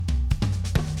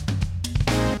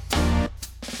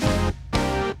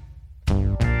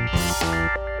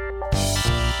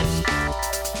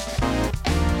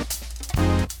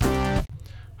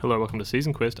Hello, welcome to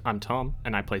Season Quest. I'm Tom,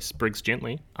 and I play Spriggs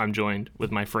Gently. I'm joined with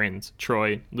my friends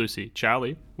Troy, Lucy,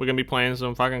 Charlie. We're going to be playing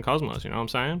some fucking Cosmos, you know what I'm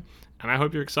saying? And I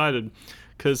hope you're excited,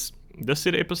 because this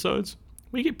set of episodes,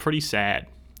 we get pretty sad.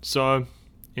 So,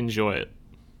 enjoy it.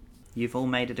 You've all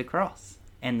made it across,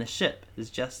 and the ship is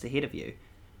just ahead of you.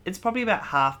 It's probably about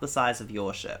half the size of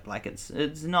your ship. Like, it's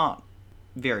not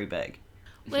very big.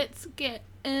 Let's get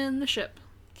in the ship.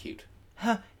 Cute.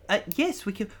 Yes,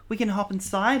 we can hop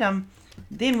inside.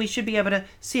 Then we should be able to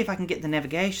see if I can get the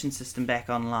navigation system back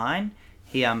online.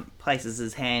 He places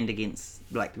his hand against,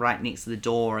 like, right next to the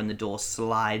door, and the door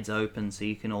slides open so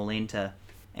you can all enter.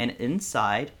 And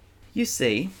inside, you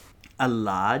see a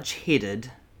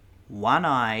large-headed,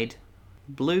 one-eyed,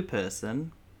 blue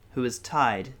person who is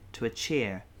tied to a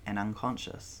chair and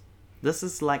unconscious. This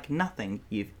is like nothing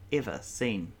you've ever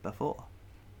seen before.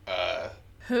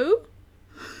 Who?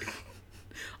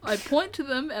 I point to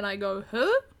them and I go,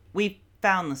 who? We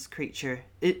found this creature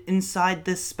inside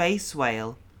this space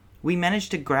whale. We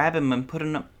managed to grab him and put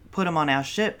him on our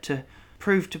ship to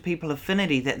prove to People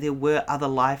Affinity that there were other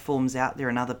life forms out there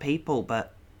and other people,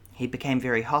 but he became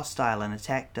very hostile and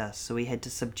attacked us, so we had to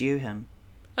subdue him.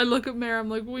 I look at Mara, I'm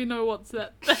like, we know what's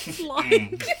that's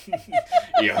like.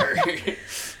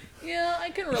 Yeah, I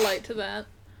can relate to that.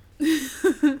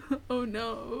 Oh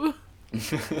no.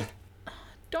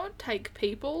 Don't take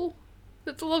people.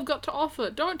 That's all I've got to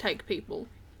offer. Don't take people.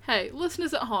 Hey,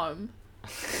 listeners at home.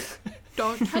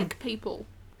 Don't take people.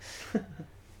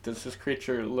 Does this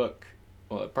creature look,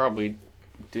 well, it probably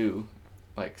do,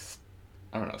 like,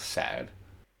 I don't know, sad?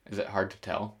 Is it hard to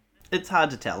tell? It's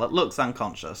hard to tell. It looks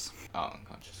unconscious. Oh,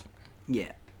 unconscious, okay.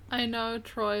 Yeah. I know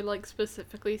Troy,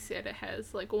 specifically said it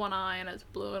has, one eye and it's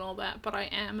blue and all that, but I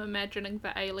am imagining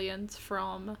the aliens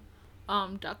from,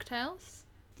 DuckTales.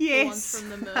 Yes. The ones from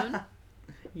the moon.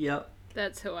 Yep.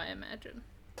 That's who I imagine.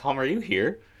 Tom, are you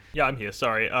here? Yeah, I'm here,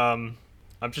 sorry. I'm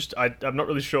not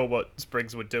really sure what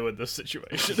Spriggs would do in this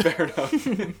situation. Fair enough.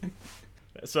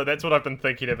 So that's what I've been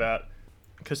thinking about.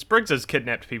 Because Spriggs has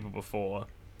kidnapped people before,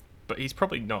 but he's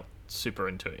probably not super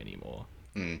into it anymore.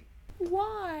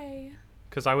 Why?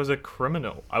 Because I was a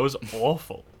criminal. I was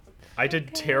awful. I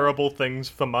did terrible things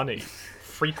for money.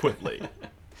 Frequently.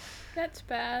 That's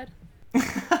bad.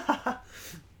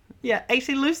 Yeah,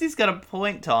 actually, Lucy's got a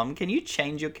point, Tom. Can you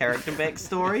change your character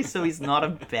backstory so he's not a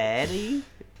baddie?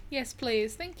 Yes,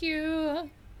 please. Thank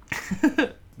you.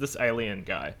 This alien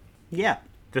guy. Yeah.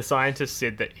 The scientist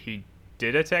said that he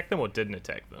did attack them or didn't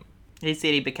attack them? He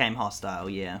said he became hostile,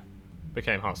 yeah.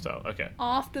 Became hostile, okay.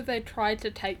 After they tried to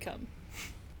take him.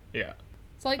 Yeah.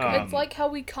 It's like how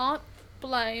we can't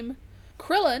blame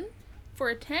Krillin for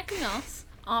attacking us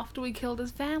after we killed his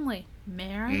family.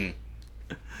 Mary?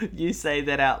 You say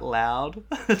that out loud?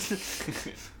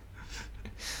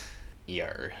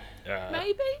 Yar.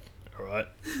 Maybe? Alright.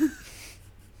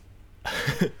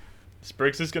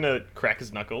 Spriggs is gonna crack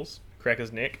his knuckles, crack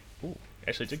his neck. Ooh,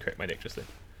 actually did crack my neck just then.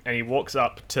 And he walks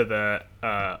up to the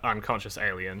unconscious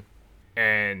alien,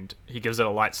 and he gives it a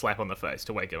light slap on the face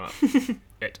to wake him up.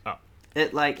 It up.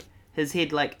 It, his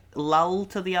head, lull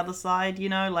to the other side, you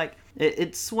know?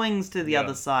 It swings to the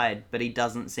other side, but he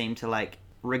doesn't seem to,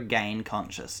 regain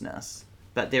consciousness.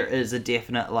 But there is a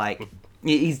definite,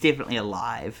 he's definitely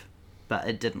alive, but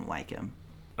it didn't wake him.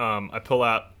 I pull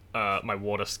out my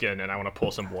water skin, and I want to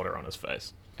pour some water on his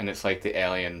face. And it's like the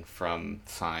alien from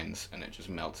Signs, and it just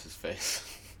melts his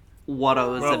face. What I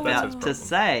was Well, that's his about to problem.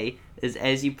 say is,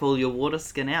 as you pull your water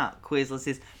skin out, Quasla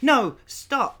says, "No,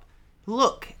 stop!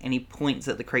 Look!" And he points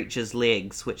at the creature's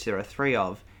legs, which there are 3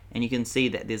 of, and you can see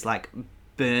that there's,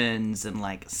 burns and,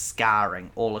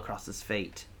 scarring all across his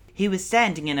feet. He was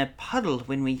standing in a puddle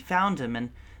when we found him,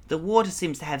 and the water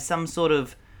seems to have some sort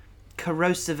of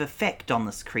corrosive effect on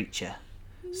this creature.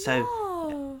 So,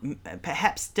 No.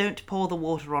 perhaps don't pour the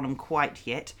water on him quite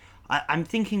yet. I'm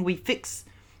thinking we fix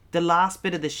the last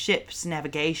bit of the ship's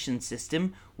navigation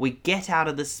system, we get out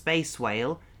of the space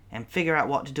whale, and figure out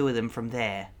what to do with him from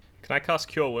there. Can I cast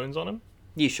Cure Wounds on him?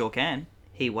 You sure can.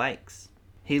 He wakes.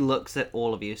 He looks at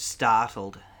all of you,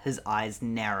 startled. His eyes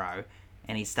narrow,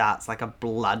 and he starts a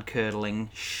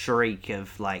blood-curdling shriek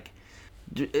of,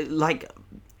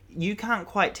 you can't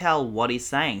quite tell what he's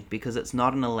saying, because it's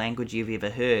not in a language you've ever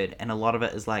heard, and a lot of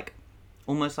it is,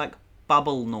 almost like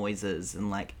bubble noises,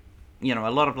 and, a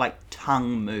lot of,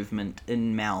 tongue movement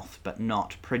in mouth, but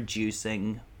not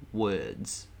producing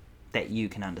words that you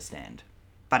can understand.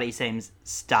 But he seems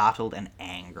startled and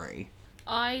angry.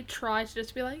 I try to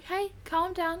just be like, hey,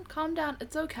 calm down,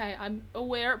 it's okay. I'm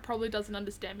aware it probably doesn't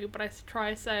understand me, but I try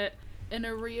to say it in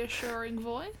a reassuring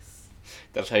voice.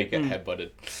 That's how you get headbutted.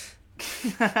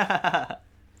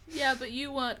 Yeah, but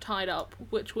you weren't tied up,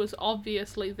 which was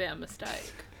obviously their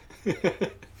mistake.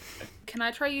 Can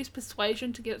I try use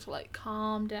persuasion to get it to, like,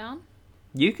 calm down?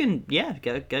 You can, yeah,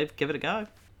 go, give it a go.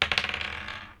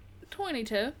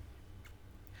 22. Oh,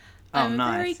 I'm a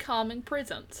nice. very calming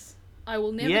presence. I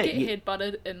will never Yeah, get you-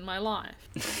 headbutted in my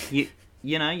life.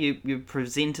 You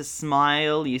present a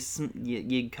smile,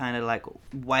 you kind of like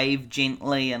wave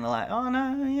gently and like, oh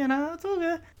no, it's all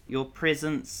good. Your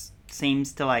presence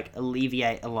seems to like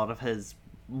alleviate a lot of his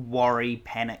worry,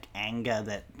 panic, anger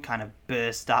that kind of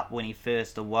burst up when he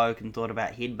first awoke and thought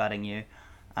about headbutting you.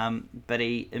 But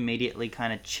he immediately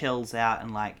kind of chills out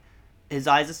and like, his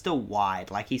eyes are still wide,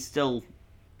 like he's still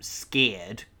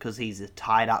scared because he's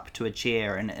tied up to a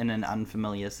chair in an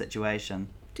unfamiliar situation.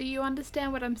 Do you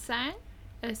understand what I'm saying?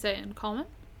 I say in Common,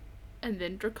 and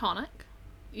then Draconic.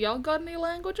 Y'all got any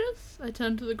languages? I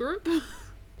turn to the group.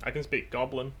 I can speak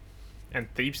Goblin, and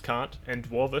Thieves can't, and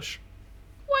Dwarvish.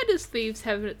 Why does Thieves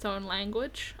have its own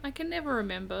language? I can never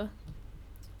remember.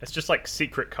 It's just like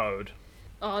secret code,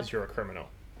 Oh, because you're a criminal.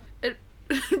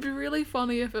 it'd be really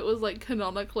funny if it was like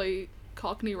canonically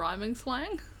Cockney rhyming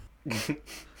slang.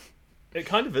 It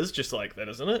kind of is just like that,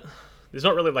 isn't it? There's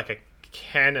not really like a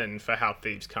canon for how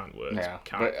Thieves can't work. Yeah,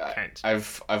 Can't.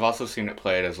 but I've also seen it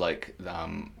played as like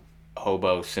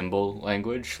hobo symbol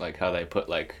language, like how they put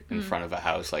like in front of a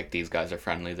house, like these guys are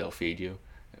friendly, they'll feed you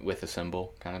with a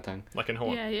symbol kind of thing. Like in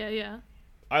Horn. Yeah.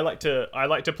 I like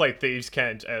to play Thieves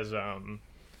Can't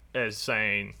as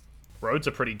saying roads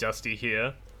are pretty dusty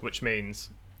here, which means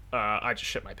I just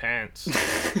shit my pants.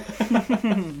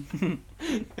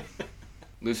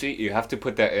 Lucy, you have to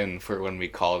put that in for when we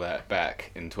call that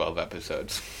back in 12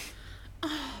 episodes.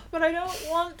 But I don't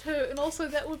want to, and also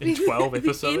that would In be 12 the end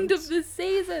episodes? of the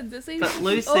season. The season's But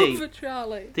Lucy- over,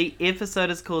 Charlie. The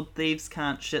episode is called Thieves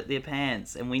Can't Shit Their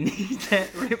Pants, and we need that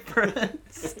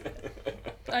reference.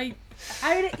 I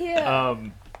hate it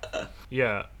here.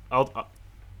 Yeah,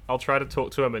 I'll try to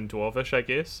talk to him in Dwarvish, I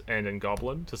guess, and in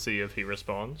Goblin to see if he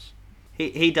responds.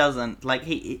 He doesn't, like,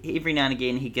 he every now and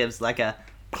again he gives like a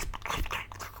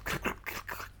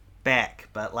back,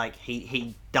 but like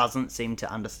he doesn't seem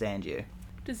to understand you.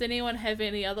 Does anyone have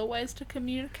any other ways to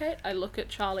communicate? I look at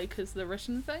Charlie because the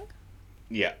written thing.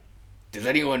 Yeah. Does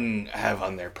anyone have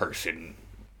on their person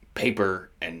paper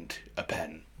and a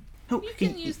pen? Oh, You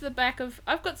can use the back of...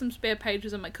 I've got some spare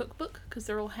pages in my cookbook because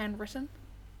they're all handwritten.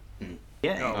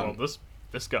 yeah. Oh, well,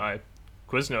 this guy,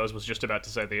 Quiznos, was just about to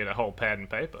say they had a whole pad and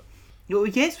paper. Oh,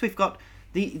 yes, we've got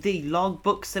the log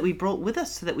books that we brought with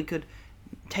us so that we could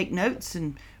take notes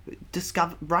and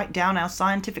write down our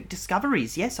scientific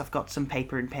discoveries. Yes, I've got some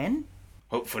paper and pen.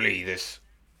 Hopefully this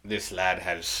lad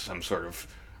has some sort of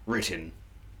written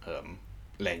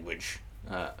language.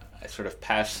 I sort of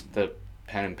pass the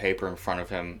pen and paper in front of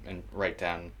him and write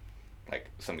down like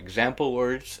some example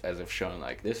words as if showing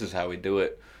like this is how we do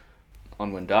it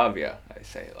on Windavia. I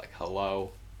say like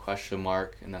hello, question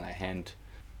mark, and then I hand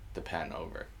the pen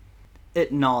over.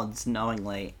 It nods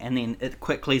knowingly, and then it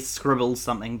quickly scribbles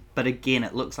something, but again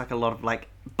it looks like a lot of like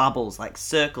bubbles, like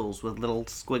circles with little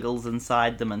squiggles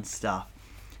inside them and stuff.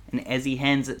 And as he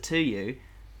hands it to you,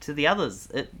 to the others,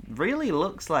 it really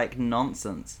looks like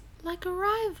nonsense. Like a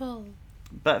rival.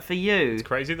 But for you, It's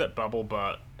crazy that Bubble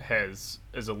Butt is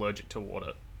allergic to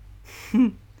water.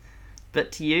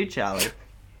 but to you, Charlie,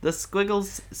 the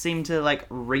squiggles seem to like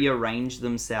rearrange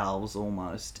themselves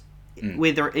almost,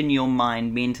 whether in your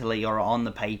mind mentally or on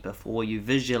the paper for you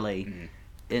visually,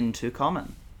 into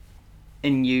common.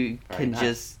 And you can nice.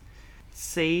 just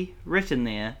see written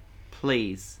there,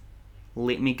 please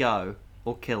let me go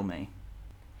or kill me.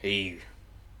 He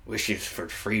wishes for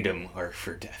freedom or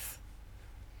for death.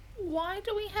 Why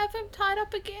do we have him tied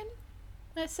up again?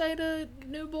 I say to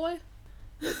new boy.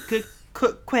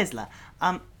 Quezla,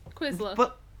 Quizler.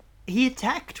 but he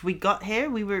attacked. We got here.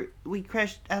 We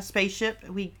crashed our spaceship.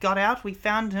 We got out. We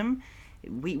found him.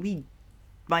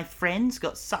 My friends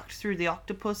got sucked through the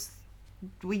octopus.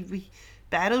 We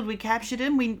battled. We captured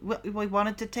him. We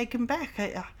wanted to take him back.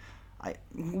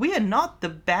 We are not the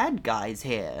bad guys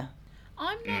here.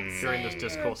 I'm not saying During this you're a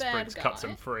discourse, bad Spriggs guy. cuts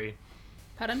him free.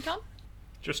 Pardon, Tom?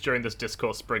 Just during this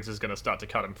discourse, Spriggs is going to start to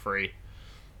cut him free.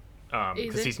 Is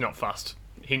Because it? he's not fussed.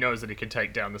 He knows that he can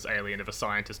take down this alien if a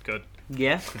scientist could.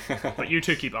 Yeah. But you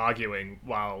two keep arguing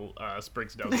while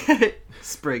Spriggs does it.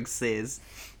 Spriggs says.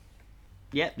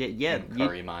 Yeah.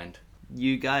 Curry mind.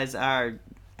 You guys are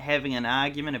having an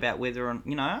argument about whether or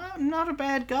I'm not a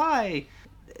bad guy.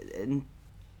 And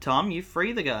Tom, you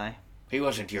free the guy. He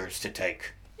wasn't yours to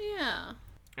take. Yeah.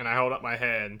 And I hold up my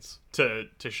hands to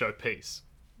show peace.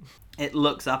 It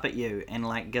looks up at you and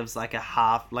like gives like a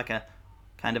half, like a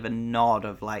kind of a nod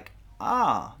of like,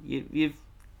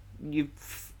 You've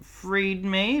freed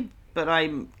me, but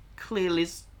I'm clearly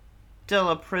still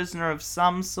a prisoner of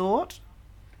some sort.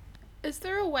 Is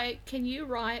there a way? Can you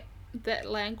write that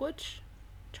language,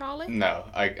 Charlie? No,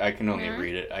 I can only No?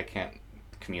 read it. I can't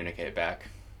communicate back.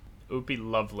 It would be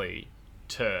lovely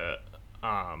to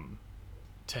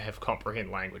have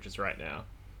comprehend languages right now.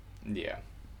 Yeah,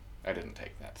 I didn't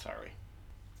take that. Sorry.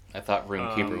 I thought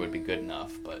Runekeeper would be good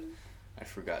enough, but I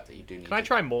forgot that you do need. Can I to...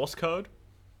 try Morse code?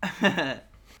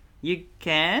 You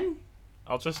can?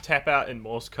 I'll just tap out in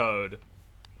Morse code.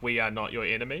 We are not your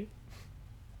enemy.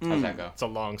 How's that go? It's a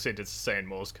long sentence to say in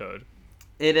Morse code.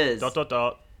 It is. Dot dot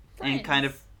dot. And kind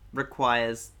of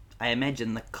requires, I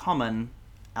imagine, the common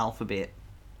alphabet.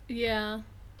 Yeah.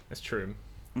 That's true.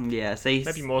 Yeah, so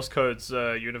Maybe Morse code's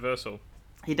universal.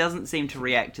 he doesn't seem to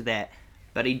react to that,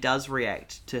 but he does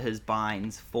react to his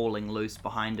binds falling loose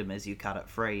behind him as you cut it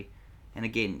free. And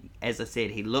again, as I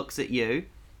said, he looks at you,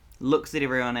 looks at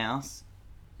everyone else,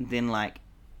 then, like,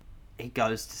 he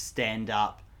goes to stand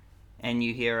up, and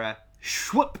you hear a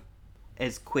shwhoop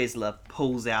as Quesler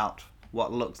pulls out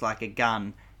what looks like a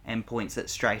gun and points it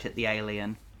straight at the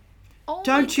alien. Oh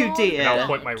Don't my you God, dare. And I'll don't.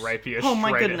 point my rapier Oh my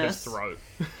straight at goodness. his throat.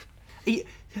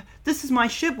 This is my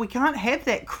ship. We can't have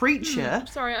that creature.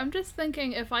 Sorry, I'm just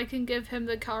thinking if I can give him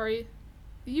the curry.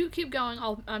 You keep going.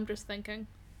 I'm just thinking.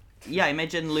 Yeah,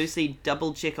 imagine Lucy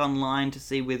double check online to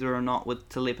see whether or not with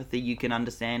telepathy you can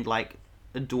understand like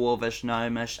Dwarvish,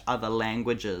 Gnomish, other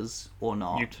languages or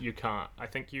not. You can't. I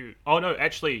think you. Oh no,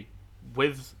 actually,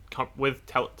 with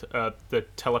the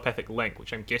telepathic link,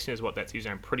 which I'm guessing is what that's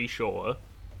using, I'm pretty sure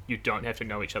you don't have to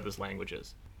know each other's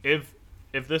languages.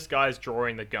 If this guy's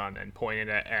drawing the gun and pointing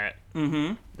it at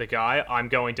the guy, I'm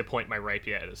going to point my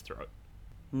rapier at his throat.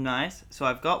 Nice. So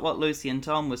I've got what Lucy and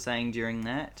Tom were saying during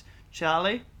that.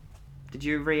 Charlie, did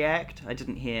you react? I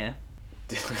didn't hear.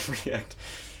 Did I react?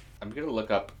 I'm gonna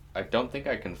look up. I don't think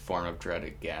I can form of dread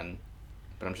again,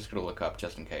 but I'm just gonna look up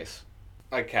just in case.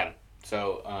 I can.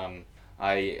 So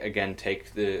I again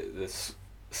take this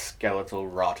skeletal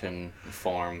rotten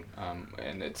form,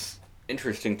 and it's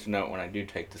interesting to note when I do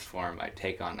take this form, I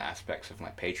take on aspects of my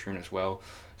patron as well.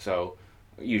 So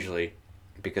usually,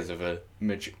 because of a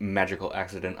magical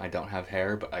accident, I don't have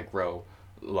hair, but I grow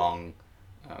long,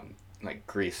 like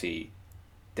greasy,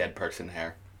 dead person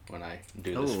hair when I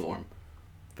do this Ooh. form.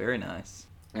 Very nice.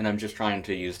 And I'm just trying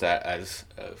to use that as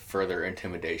further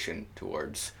intimidation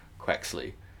towards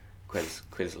Quixley.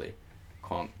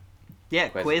 Yeah,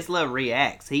 Quest- Quesler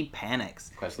reacts. He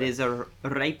panics. Quesler. There's a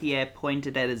rapier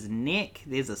pointed at his neck.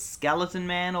 There's a skeleton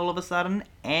man all of a sudden,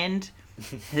 and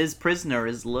his prisoner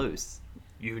is loose.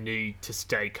 You need to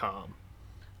stay calm.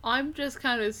 I'm just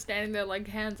kind of standing there, like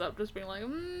hands up, just being like,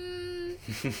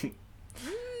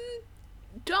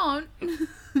 don't.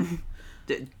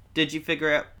 Did you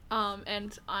figure out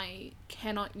And I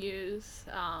cannot use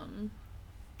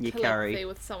your telepathy carry?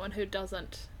 with someone who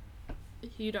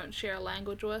you don't share a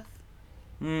language with.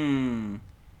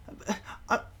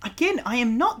 Again, I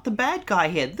am not the bad guy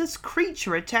here. This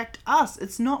creature attacked us.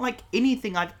 It's not like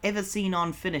anything I've ever seen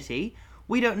on Finity.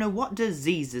 We don't know what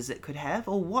diseases it could have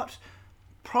or what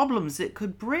problems it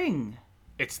could bring.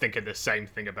 It's thinking the same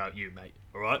thing about you, mate.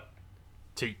 All right?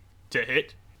 To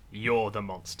hit, you're the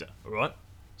monster. All right?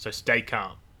 So stay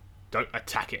calm. Don't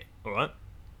attack it. All right?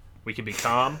 We can be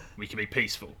calm. We can be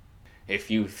peaceful.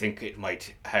 If you think it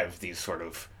might have these sort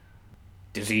of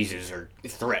diseases or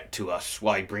threat to us,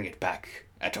 why bring it back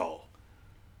at all?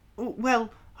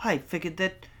 Well, I figured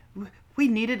that we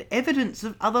needed evidence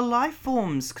of other life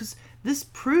forms, because this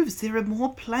proves there are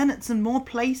more planets and more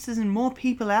places and more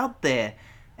people out there.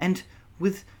 And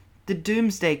with the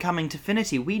Doomsday coming to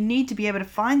Finity, we need to be able to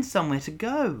find somewhere to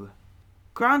go.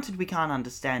 Granted, we can't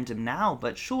understand him now,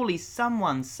 but surely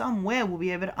someone somewhere will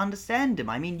be able to understand him.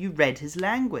 I mean, you read his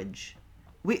language.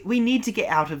 We need to get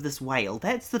out of this whale.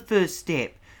 That's the first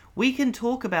step. We can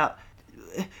talk about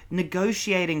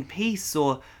negotiating peace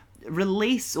or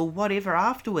release or whatever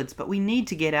afterwards, but we need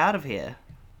to get out of here.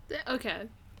 Okay,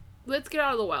 let's get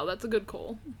out of the well. That's a good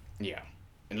call. Yeah.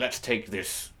 And let's take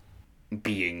this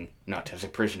being not as a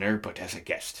prisoner, but as a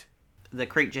guest. The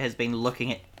creature has been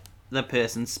looking at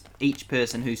each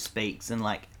person who speaks, and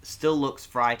like still looks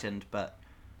frightened, but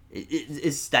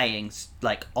is staying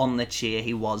like on the chair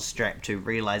he was strapped to,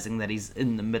 realizing that he's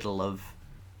in the middle of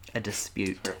a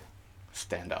dispute.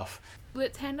 Standoff.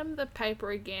 Let's hand them the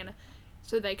paper again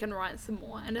so they can write some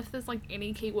more. And if there's like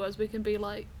any keywords, we can be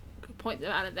like, point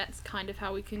them out, and that's kind of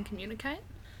how we can communicate.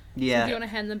 Do you Yeah. want to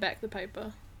hand them back the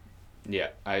paper? Yeah,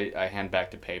 I hand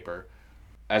back the paper.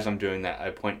 As I'm doing that,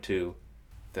 I point to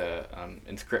the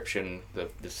inscription,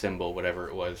 the symbol, whatever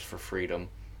it was, for freedom.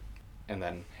 and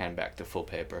then hand back the full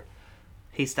paper.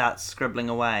 He starts scribbling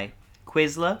away.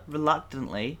 Quezla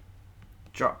reluctantly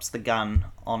drops the gun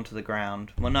onto the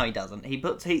ground. Well, no, he doesn't.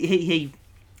 He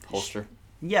Holster.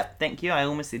 Yep, thank you. I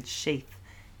almost said sheath.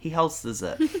 He holsters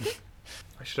it.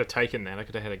 I should have taken that. I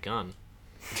could have had a gun.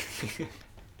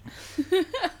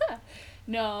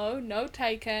 No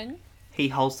taking. He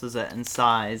holsters it and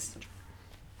sighs.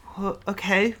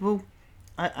 Okay, well,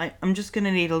 I'm just going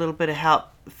to need a little bit of help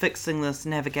fixing this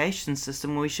navigation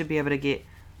system. We should be able to get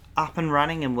up and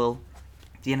running and we'll,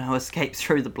 escape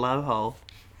through the blowhole.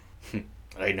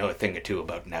 I know a thing or two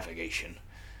about navigation.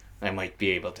 I might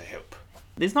be able to help.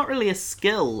 There's not really a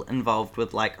skill involved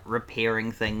with,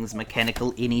 repairing things,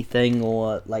 mechanical anything,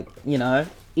 or,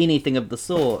 anything of the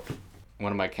sort.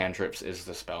 One of my cantrips is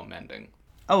the spell mending.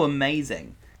 Oh,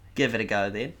 amazing. Give it a go,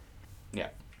 then. Yeah,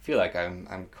 I feel like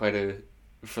I'm quite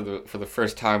for the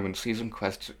first time in Season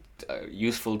Quest,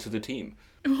 useful to the team.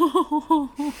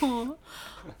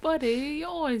 Buddy, you're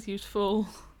always useful.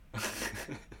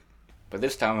 But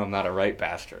this time I'm not a right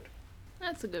bastard.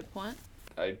 That's a good point.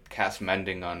 I cast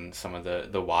mending on some of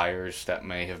the wires that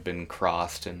may have been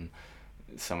crossed and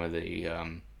some of the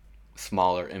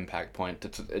smaller impact point.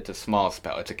 It's a small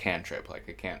spell. It's a cantrip. I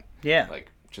can't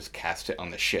just cast it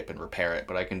on the ship and repair it,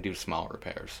 but I can do small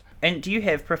repairs. And do you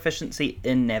have proficiency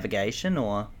in navigation,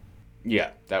 or...? Yeah,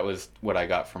 that was what I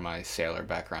got from my sailor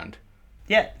background.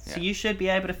 Yeah, so you should be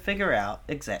able to figure out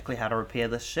exactly how to repair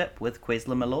this ship with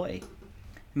Quezla Malloy.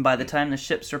 And by the time the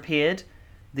ship's repaired,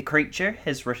 the creature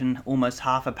has written almost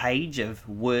half a page of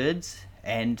words,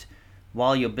 and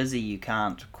while you're busy you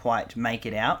can't quite make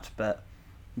it out, but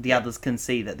the others can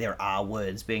see that there are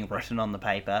words being written on the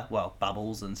paper, well,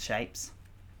 bubbles and shapes.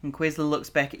 And Quezla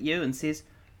looks back at you and says,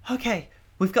 "Okay,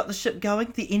 we've got the ship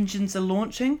going, the engines are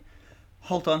launching.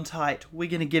 Hold on tight, we're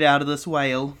going to get out of this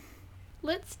whale."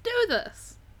 Let's do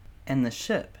this. And the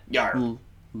ship Yarr.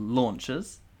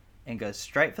 launches and goes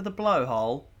straight for the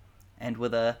blowhole, and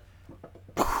with a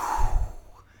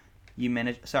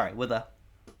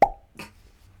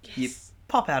you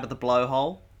pop out of the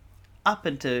blowhole up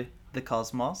into the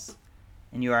cosmos,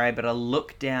 and you are able to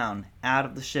look down out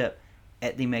of the ship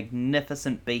at the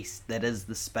magnificent beast that is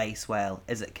the space whale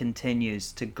as it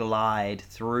continues to glide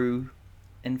through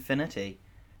infinity.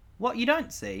 What you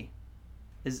don't see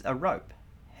is a rope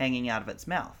hanging out of its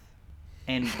mouth.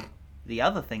 And the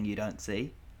other thing you don't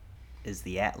see is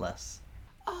the Atlas.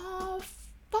 Oh,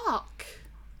 fuck.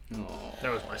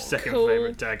 That was my second Cool.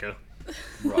 favorite dagger.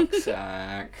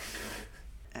 Rucksack.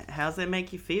 How's that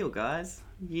make you feel, guys?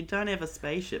 You don't have a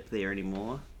spaceship there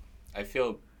anymore. I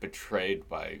feel betrayed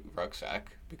by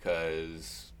Rucksack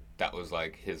because that was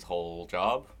his whole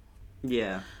job.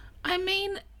 Yeah. I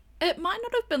mean, it might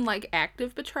not have been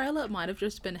active betrayal, it might have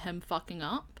just been him fucking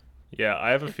up. Yeah, I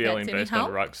have a If feeling that's any based on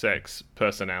help. Rucksack's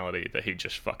personality that he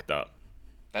just fucked up.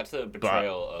 That's a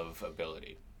betrayal of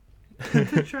ability.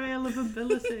 Betrayal of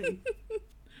ability.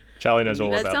 Charlie knows all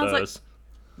That about sounds like- those.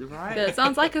 Right? Yeah, it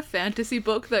sounds like a fantasy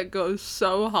book that goes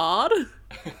so hard.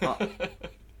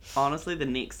 Honestly, the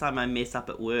next time I mess up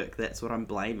at work, that's what I'm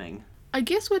blaming. I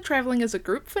guess we're traveling as a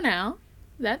group for now.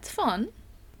 That's fun.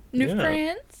 New Yeah.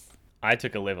 friends. I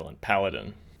took a level in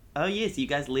Paladin. Oh yes, you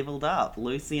guys leveled up,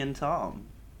 Lucy and Tom.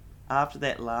 After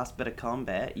that last bit of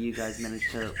combat, you guys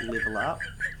managed to level up.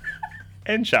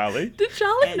 And Charlie. Did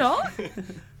Charlie And- not?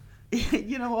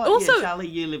 You know what? Also- Yeah, Charlie,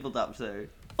 you leveled up too.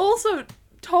 Also,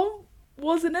 Tom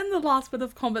wasn't in the last bit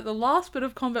of combat. The last bit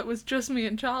of combat was just me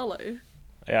and Charlie.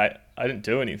 Yeah, I didn't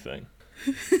do anything.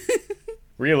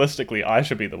 Realistically, I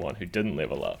should be the one who didn't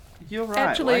level up. You're right.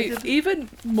 Actually, even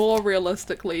more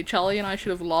realistically, Charlie and I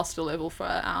should have lost a level for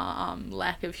our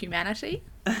lack of humanity.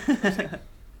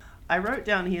 I wrote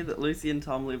down here that Lucy and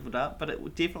Tom leveled up, but it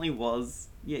definitely was.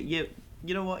 Yeah.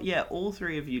 You know what? Yeah, all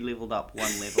three of you leveled up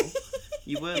one level.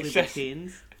 You were level said-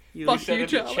 10s. You Fuck Said you, in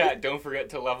the Charlie. chat, don't forget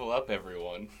to level up,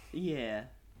 everyone. Yeah.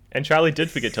 And Charlie did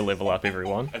forget to level up,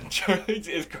 everyone. And Charlie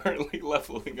is currently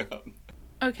leveling up.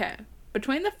 Okay,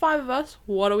 between the five of us,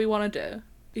 what do we want to do?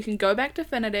 We can go back to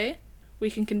Finity.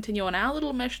 We can continue on our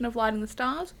little mission of lighting the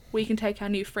stars. We can take our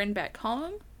new friend back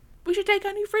home. We should take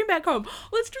our new friend back home.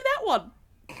 Let's do that one.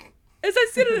 As I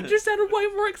said it, it just sounded way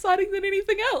more exciting than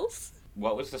anything else.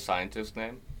 What was the scientist's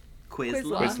name?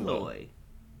 Quizla. Quizloy.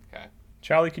 Okay,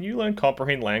 Charlie, can you learn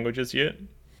comprehend languages yet?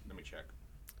 let me check.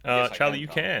 Yes, I Charlie, can you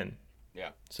comprehend. can. Yeah.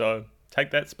 So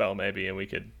take that spell maybe, and we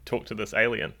could talk to this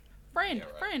alien. Friend, Yeah,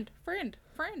 right. friend.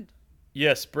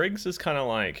 Yes, Briggs is kind of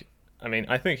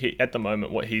I think he at the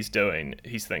moment what he's doing,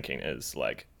 he's thinking is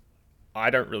I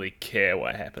don't really care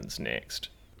what happens next.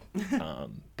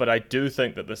 But I do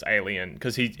think that this alien,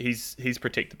 because he's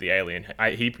protected the alien.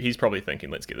 He's probably thinking,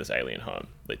 let's get this alien home.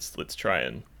 Let's try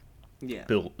and Yeah.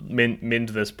 mend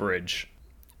this bridge.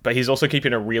 But he's also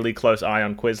keeping a really close eye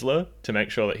on Quisler to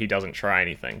make sure that he doesn't try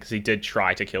anything, because he did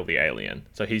try to kill the alien.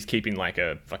 So he's keeping like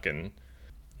a fucking...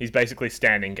 He's basically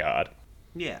standing guard.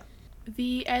 Yeah.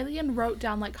 The alien wrote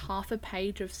down like half a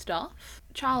page of stuff.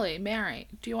 Charlie, Mary,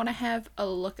 do you want to have a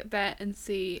look at that and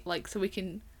see, like, so we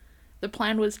can... The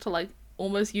plan was to like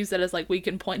almost use it as like we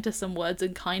can point to some words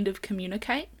and kind of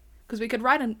communicate, because we could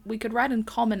write in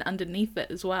common underneath it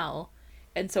as well,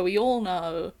 and so we all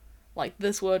know like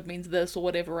this word means this or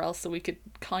whatever else, so we could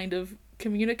kind of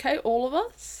communicate, all of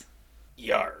us.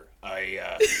 Yar, I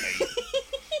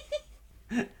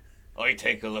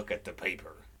take a look at the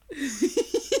paper.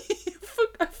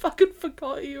 I fucking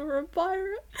forgot you were a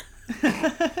pirate.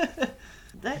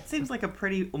 That seems like a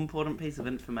pretty important piece of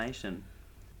information.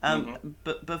 Mm-hmm.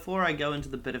 But before I go into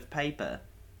the bit of paper,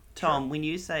 Tom, when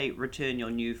you say return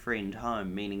your new friend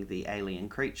home, meaning the alien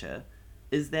creature,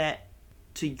 is that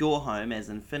to your home as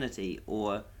Infinity,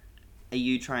 or are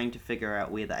you trying to figure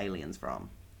out where the alien's from?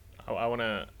 I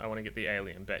wanna get the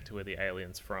alien back to where the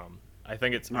alien's from. I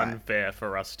think it's Right. unfair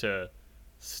for us to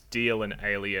steal an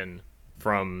alien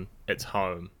from its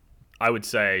home. I would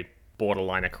say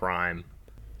borderline a crime.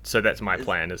 So that's my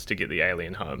plan, is to get the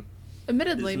alien home.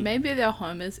 Admittedly, maybe their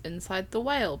home is inside the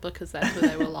whale, because that's where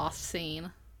they were last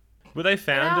seen. Were they But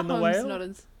found our in the home's whale? not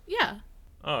as... Yeah.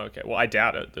 Oh, okay. Well, I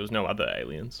doubt it. There was no other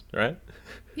aliens, right?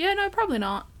 Yeah, no, probably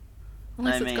not.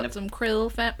 Unless I it's mean, got if- some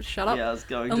krill fat. Shut up. Yeah, I was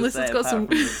going Unless to say it's got some-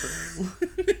 apart from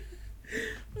the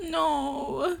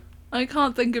No, I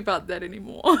can't think about that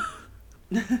anymore.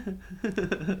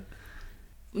 krill.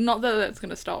 Not that that's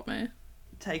gonna stop me.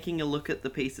 Taking a look at the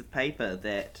piece of paper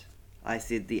that I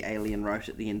said the alien wrote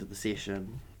at the end of the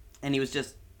session, and he was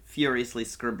just furiously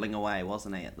scribbling away,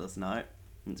 wasn't he, at this note?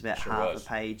 It's about Sure half was. a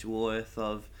page worth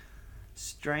of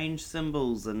strange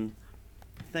symbols and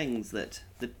things that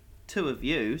the two of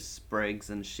you, Spriggs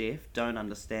and Chef, don't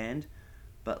understand.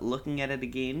 But looking at it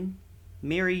again,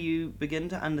 Mary, you begin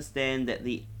to understand that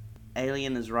the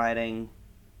alien is writing...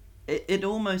 It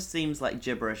almost seems like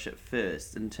gibberish at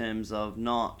first, in terms of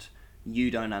not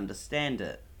you don't understand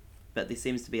it, but there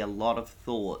seems to be a lot of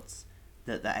thoughts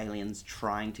that the alien's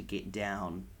trying to get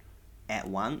down at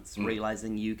once,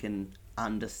 realizing you can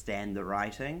understand the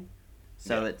writing.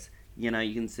 So Yeah. it's, you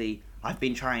can see, I've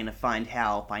been trying to find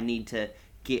help, I need to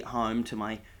get home to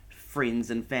my friends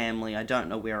and family, I don't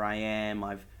know where I am,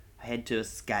 I've had to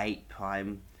escape,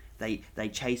 They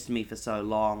chased me for so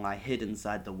long, I hid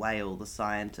inside the whale, the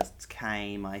scientists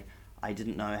came, I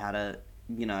didn't know how to,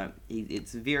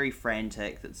 it's very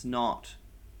frantic, it's not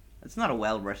a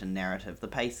well-written narrative, the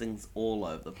pacing's all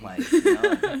over the place,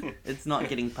 It's not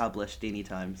getting published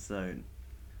anytime soon.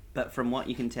 But from what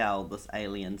you can tell, this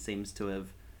alien seems to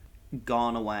have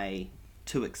gone away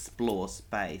to explore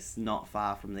space not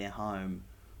far from their home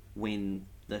when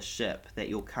the ship that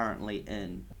you're currently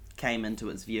in came into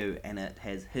its view, and it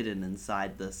has hidden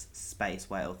inside this space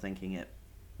whale thinking it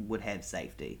would have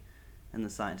safety, and the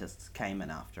scientists came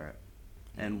in after it,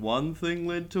 and one thing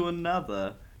led to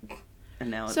another,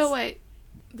 and now it's... So wait,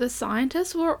 the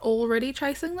scientists were already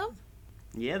chasing them?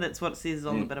 Yeah, that's what it says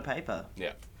on the bit of paper.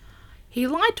 Yeah. He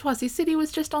lied to us. He said he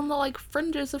was just on the like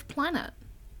fringes of planet.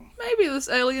 Maybe this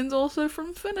alien's also from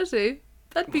Infinity.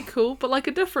 That'd be cool, but like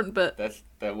a different bit.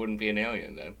 That wouldn't be an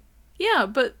alien then. Yeah,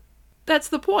 but that's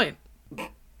the point.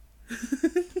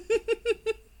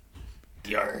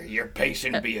 Your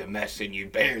pacing be a mess and you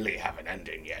barely have an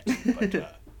ending yet.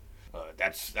 But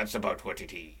that's about what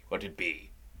it be.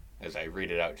 As I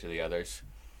read it out to the others,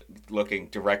 looking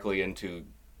directly into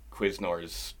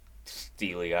Quiznor's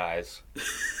steely eyes.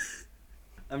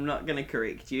 I'm not going to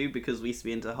correct you because we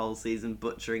spent a whole season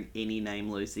butchering any name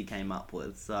Lucy came up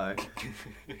with, so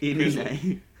any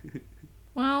name.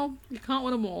 Well, you can't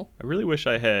win them all. I really wish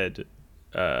I had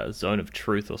Zone of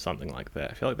Truth or something like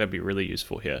that. I feel like that'd be really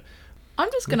useful here.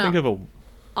 I'm just Can you gonna think of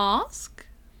a... ask.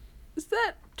 Is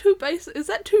that too basic? Is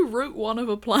that too route one of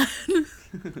a plan?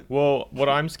 Well, what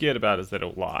I'm scared about is that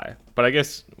it'll lie. But I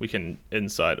guess we can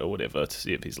insight or whatever to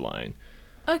see if he's lying.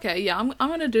 Okay, yeah, I'm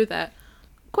gonna do that.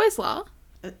 Quaslar,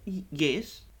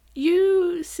 Yes?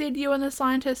 you said you and the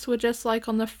scientists were just like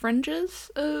on the fringes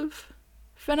of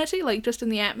Finity, like just in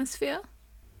the atmosphere.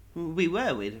 We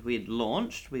were. We'd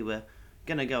launched. We were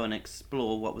going to go and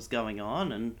explore what was going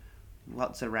on and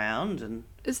what's around. And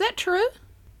Is that true?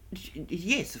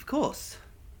 yes, of course.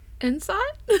 Insight?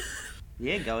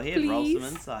 Yeah, go ahead. Roll some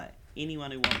Please. insight.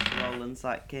 Anyone who wants to roll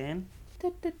insight can.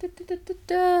 26.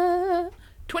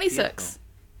 Beautiful.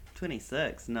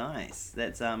 26, nice.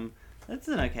 That's an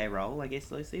okay roll, I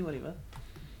guess, Lucy, whatever.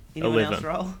 Anyone 11. else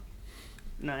roll?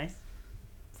 Nice.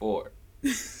 4.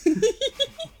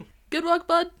 Good work,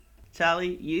 bud.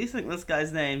 Charlie, you think this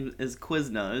guy's name is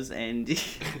Quiznos, and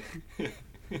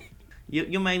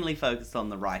you're mainly focused on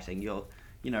the writing. You're,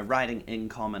 writing in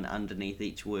common underneath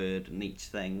each word and each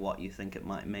thing what you think it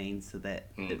might mean, so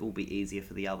that it will be easier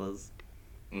for the others.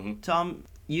 Mm-hmm. Tom,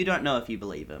 you don't know if you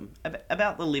believe him.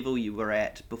 About the level you were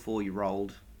at before you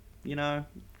rolled.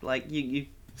 Like you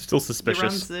Still you're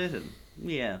suspicious. uncertain.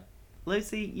 Yeah.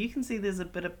 Lucy, you can see there's a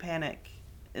bit of panic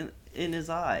in his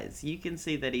eyes. You can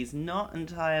see that he's not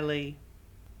entirely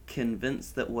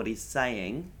convinced that what he's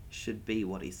saying should be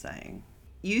what he's saying.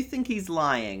 You think he's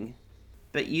lying,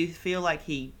 but you feel like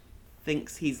he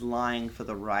thinks he's lying for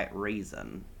the right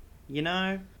reason.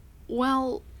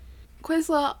 Well,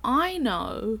 Quizler, I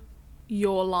know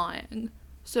you're lying.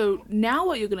 So now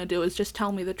what you're going to do is just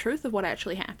tell me the truth of what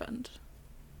actually happened.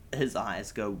 His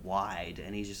eyes go wide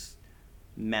and he just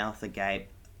mouth agape.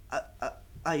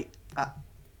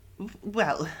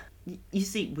 Well, you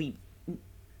see,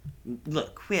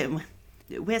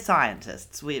 we're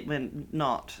scientists. We're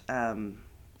not,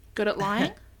 Good at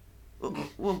lying?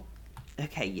 well,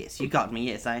 okay, yes, you got me.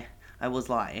 Yes, I was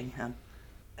lying.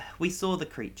 We saw the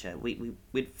creature.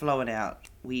 We'd flown out.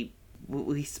 We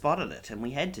spotted it and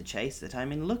we had to chase it. I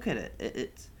mean, look at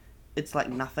it. It's like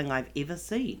nothing I've ever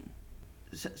seen.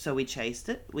 So we chased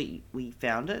it. We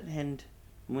found it, and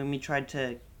when we tried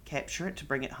to capture it to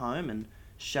bring it home and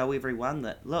show everyone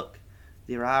that, look,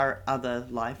 there are other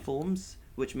life forms,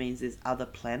 which means there's other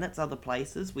planets, other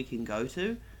places we can go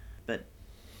to. But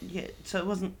yeah, so it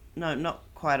wasn't, no, not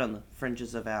quite on the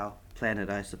fringes of our planet,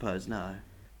 I suppose, no.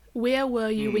 Where were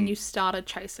you when you started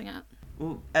chasing it?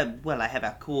 Well, I have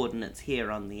our coordinates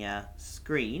here on the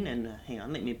screen, and hang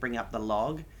on, let me bring up the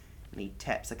log. And he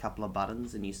taps a couple of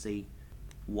buttons, and you see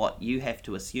what you have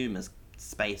to assume is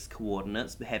space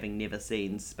coordinates, having never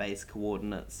seen space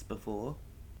coordinates before.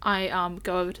 I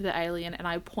go over to the alien and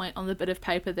I point on the bit of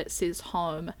paper that says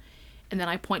home, and then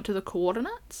I point to the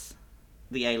coordinates.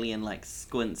 The alien,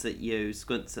 squints at you,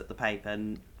 squints at the paper,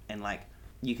 and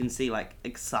you can see,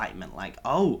 excitement,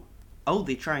 oh,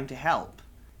 they're trying to help.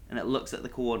 And it looks at the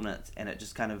coordinates, and it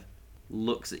just kind of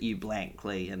looks at you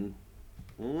blankly, and...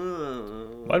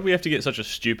 Why do we have to get such a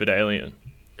stupid alien?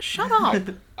 Shut up!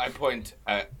 I point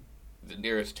at the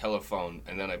nearest telephone,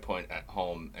 and then I point at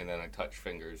home, and then I touch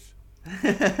fingers.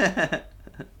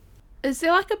 Is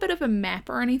there a bit of a map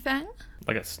or anything?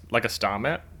 Like a star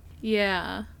map?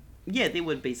 Yeah. Yeah, there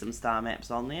would be some star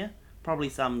maps on there. Probably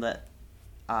some that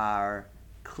are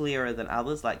clearer than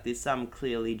others. There's some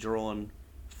clearly drawn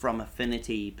from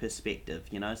Affinity perspective.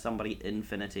 Somebody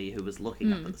Infinity who was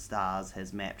looking up at the stars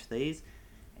has mapped these.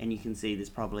 And you can see there's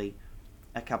probably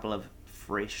a couple of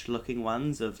fresh-looking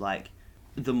ones of,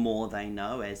 the more they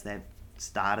know as they've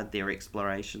started their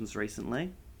explorations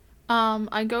recently.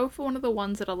 I go for one of the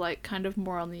ones that are, kind of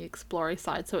more on the explorer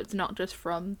side, so it's not just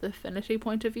from the Affinity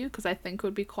point of view, because I think it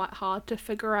would be quite hard to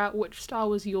figure out which star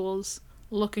was yours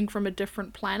looking from a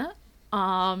different planet.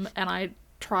 And I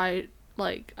try,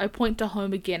 I point to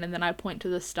home again, and then I point to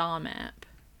the star map,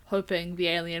 hoping the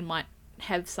alien might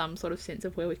have some sort of sense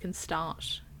of where we can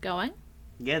start going.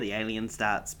 Yeah, the alien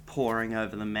starts poring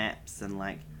over the maps and,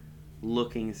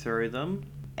 looking through them.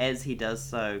 As he does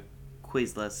so,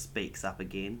 Quizler speaks up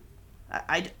again.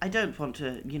 I don't want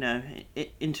to,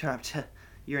 interrupt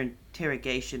your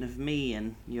interrogation of me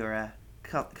and your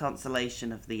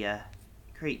consolation of the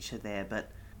creature there,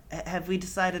 but have we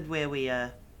decided where we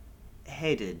are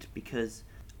headed? Because,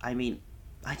 I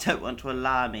don't want to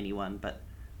alarm anyone, but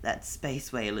that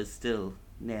space whale is still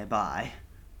nearby.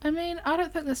 I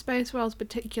don't think the space whale's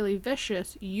particularly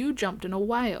vicious. You jumped in a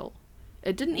whale.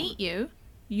 It didn't eat you.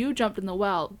 You jumped in the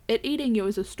whale. It eating you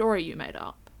is a story you made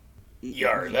up.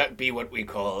 Yar, that be what we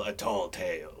call a tall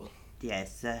tale.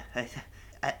 Yes,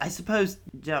 I suppose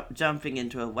jumping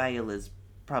into a whale is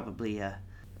probably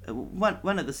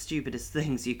one of the stupidest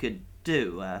things you could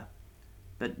do.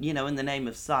 But, in the name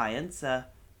of science,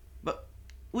 but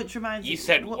which reminds me... You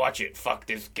said watch it, fuck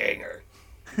this ganger.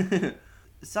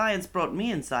 Science brought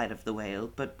me inside of the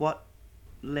whale, but what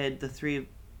led the three of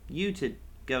you to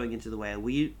going into the whale? Were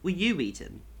you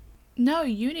eaten? No,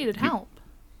 you needed help.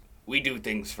 We do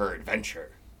things for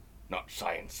adventure, not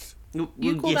science.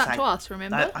 You called out to us,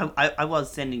 remember? I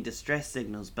was sending distress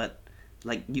signals, but,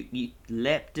 you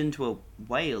leapt into a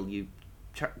whale. You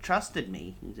trusted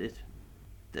me.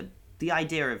 The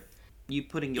idea of you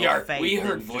putting your faith we in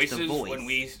heard just a voices voice. when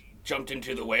we jumped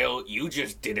into the whale. You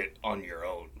just did it on your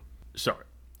own. Sorry,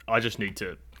 I just need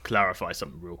to clarify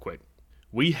something real quick.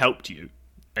 We helped you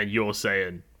and you're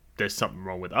saying there's something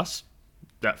wrong with us,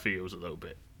 that feels a little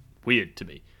bit weird to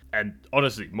me. And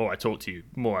honestly, more I talk to you,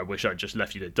 more I wish I'd just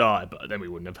left you to die, but then we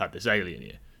wouldn't have had this alien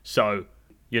here. So,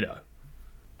 you know.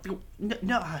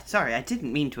 No, sorry, I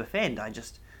didn't mean to offend. I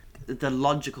just the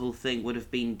logical thing would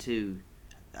have been to,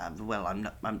 well,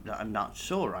 I'm not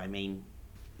sure. I mean,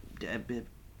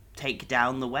 take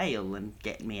down the whale and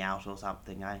get me out or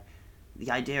something. The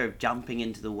idea of jumping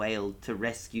into the whale to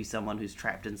rescue someone who's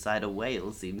trapped inside a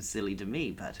whale seems silly to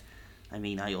me. But I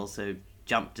mean, I also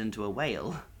jumped into a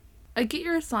whale. I get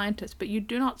you're a scientist, but you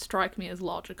do not strike me as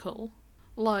logical.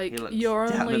 Like, He looks you're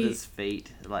down at only... his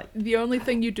feet, like, The only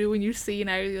thing you do when you see an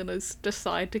alien is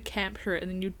decide to capture it,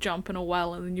 and then you jump in a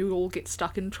well, and then you all get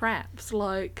stuck in traps.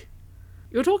 Like,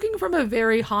 you're talking from a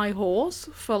very high horse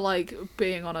for, like,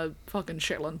 being on a fucking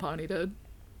Shetland pony, dude.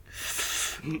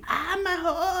 I'm a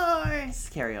horse.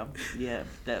 Carry on. Yeah,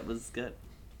 that was good.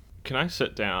 Can I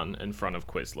sit down in front of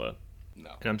Quizler?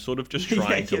 No. And I'm sort of just Yeah,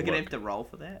 trying to you're gonna look. have to roll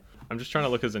for that. I'm just trying to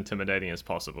look as intimidating as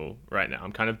possible right now.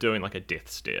 I'm kind of doing like a death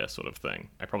stare sort of thing.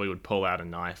 I probably would pull out a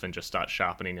knife and just start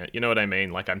sharpening it. You know what I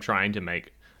mean? Like I'm trying to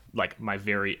make like my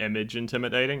very image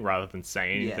intimidating rather than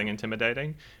saying anything Yeah.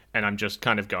 intimidating. And I'm just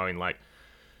kind of going like,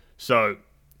 so,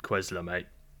 Quizler, mate,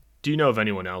 do you know of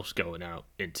anyone else going out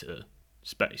into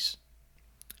space?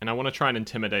 And I want to try and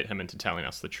intimidate him into telling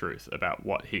us the truth about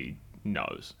what he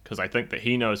knows. Because I think that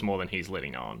he knows more than he's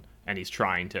letting on. And he's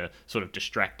trying to sort of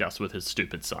distract us with his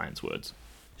stupid science words.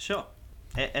 Sure.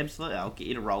 Absolutely. I'll get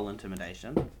you to roll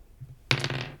intimidation.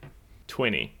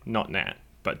 20, not nat,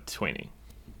 but 20.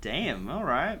 Damn,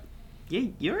 alright. Yeah,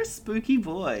 you're a spooky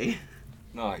boy.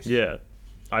 Nice. Yeah.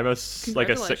 I'm like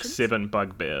a Congratulations. 6'7"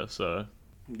 bugbear, so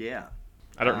Yeah.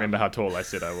 I don't remember how tall I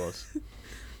said I was.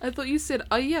 I thought you said,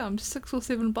 oh yeah, I'm 6 or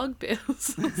 7 bugbears.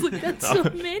 I was like, that's so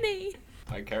many.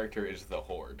 My character is the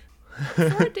Horde.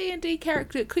 For a D&D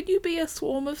character, could you be a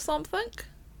swarm of something?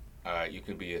 You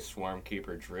could be a swarm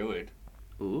keeper druid.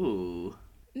 Ooh.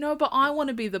 No, but I want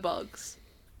to be the bugs.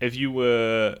 If you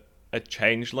were a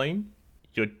changeling,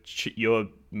 your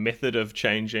method of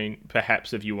changing,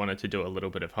 perhaps if you wanted to do a little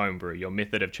bit of homebrew, your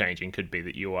method of changing could be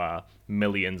that you are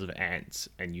millions of ants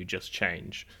and you just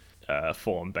change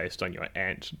form based on your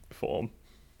ant form.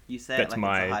 You say That's it like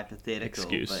my it's a hypothetical,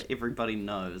 excuse. but everybody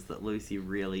knows that Lucy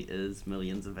really is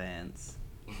millions of ants.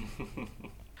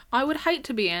 I would hate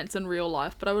to be ants in real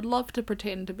life, but I would love to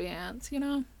pretend to be ants, you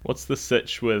know? What's the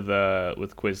sitch with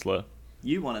Quizler?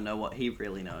 You want to know what he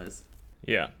really knows.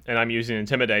 Yeah, and I'm using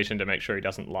intimidation to make sure he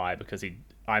doesn't lie because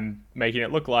I'm making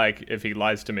it look like if he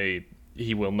lies to me,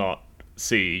 he will not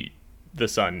see the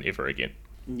sun ever again.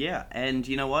 Yeah, and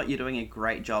you know what? You're doing a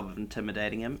great job of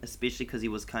intimidating him, especially because he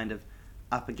was kind of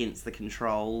up against the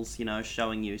controls, you know,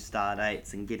 showing you star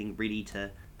dates and getting ready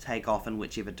to take off in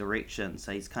whichever direction.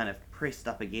 So he's kind of pressed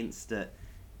up against it,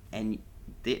 and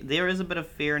there is a bit of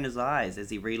fear in his eyes as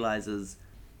he realizes,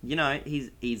 you know,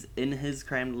 he's in his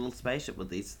crammed little spaceship with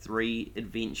these 3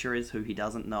 adventurers who he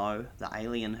doesn't know, the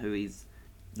alien who he's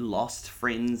lost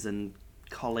friends and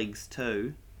colleagues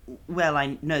to. Well,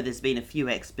 I know there's been a few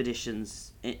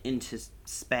expeditions into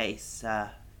space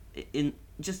in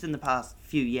the past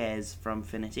few years from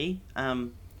Finity.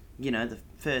 You know, the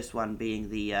first one being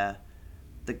the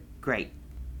Great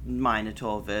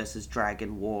Minotaur versus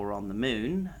Dragon War on the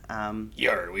Moon.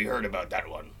 Yer, we heard about that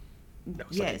one. That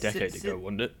was like a Yes, decade it's- ago,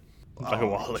 wasn't it? Like a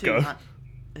while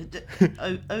 200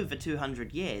 ago. Over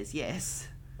 200 years, yes.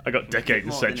 I got decade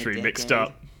and More than a century mixed decade.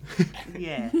 up.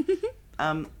 Yeah.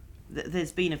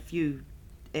 There's been a few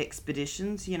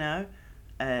expeditions, you know.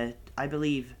 I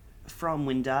believe from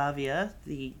Windavia,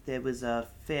 there was a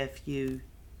fair few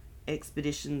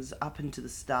expeditions up into the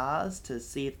stars to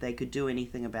see if they could do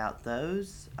anything about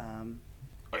those. I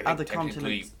think Other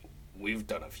technically continents. we've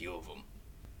done a few of them.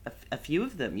 A few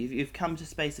of them. You've come to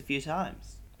space a few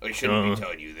times. I shouldn't Uh. be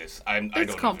telling you this. I don't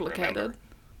It's even complicated.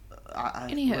 remember.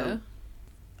 Anyhow.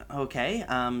 Okay.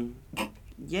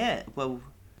 Yeah. Well,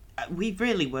 we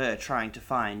really were trying to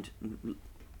find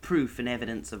proof and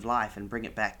evidence of life and bring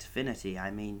it back to Finity.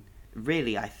 I mean,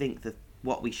 really, I think that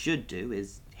what we should do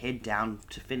is head down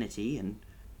to Finity and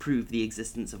prove the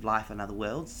existence of life on other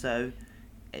worlds, so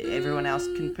everyone else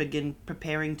can begin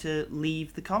preparing to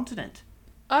leave the continent.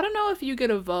 I don't know if you get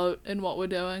a vote in what we're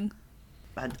doing.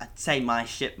 I'd say my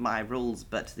ship, my rules,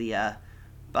 but the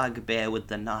bugbear with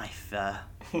the knife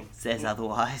says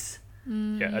otherwise.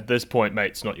 Yeah, at this point, mate,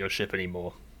 it's not your ship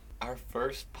anymore. Our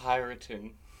first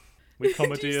pirating. We Did you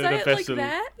commandeered say a it vessel.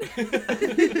 like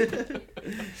that?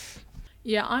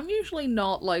 Yeah, I'm usually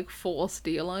not like for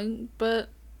stealing, but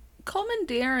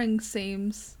commandeering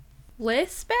seems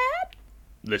less bad.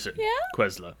 Listen, Yeah?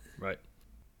 Quezler, right?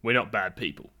 we're not bad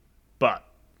people, but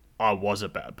I was a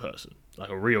bad person, like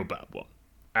a real bad one.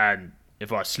 And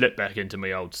if I slip back into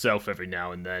my old self every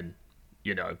now and then,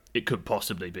 it could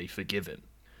possibly be forgiven.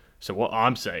 So what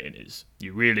I'm saying is,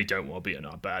 you really don't want to be on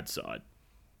our bad side.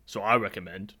 So I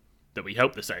recommend that we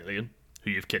help this alien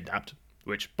who you've kidnapped,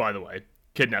 which, by the way,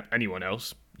 kidnap anyone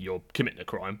else, you're committing a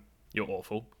crime. You're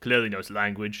awful. Clearly knows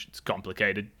language. It's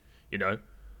complicated,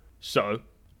 So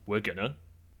we're gonna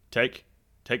take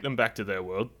them back to their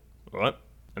world, all right?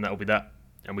 And that'll be that.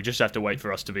 And we just have to wait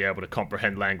for us to be able to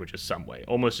comprehend languages some way.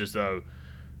 Almost as though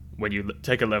when you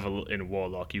take a level in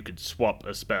Warlock, you could swap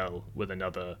a spell with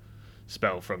another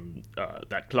spell from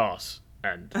that class.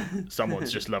 And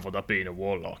someone's just leveled up being a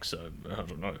Warlock, so I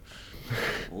don't know.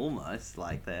 Almost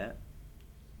like that.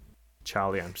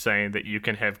 Charlie, I'm saying that you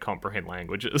can have comprehend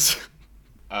languages.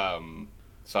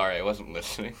 Sorry, I wasn't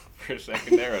listening for a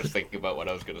second there. I was thinking about what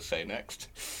I was going to say next.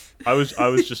 I was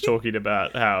just talking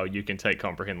about how you can take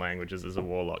comprehend languages as a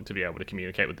warlock to be able to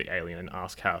communicate with the alien and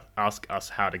ask us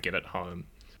how to get it home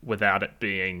without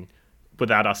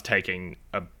us taking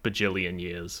a bajillion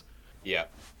years. Yeah,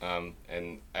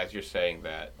 and as you're saying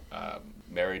that,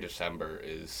 Merry December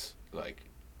is, like,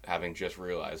 having just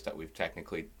realized that we've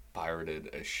technically pirated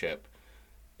a ship,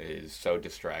 is so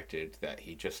distracted that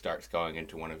he just starts going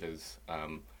into one of his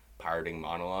pirating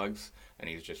monologues, and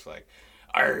he's just like,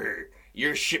 "Arr,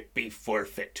 your ship be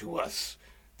forfeit to us.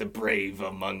 The brave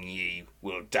among ye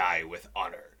will die with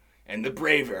honor, and the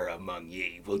braver among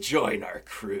ye will join our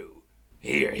crew.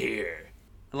 Hear, hear."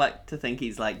 I like to think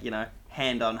he's like,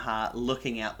 hand on heart,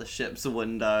 looking out the ship's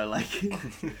window, like...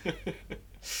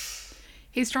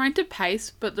 He's trying to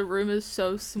pace, but the room is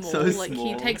so small. So He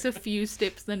small. takes a few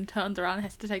steps, then turns around and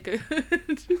has to take a...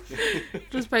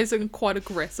 just pacing quite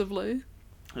aggressively.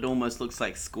 It almost looks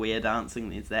like square dancing.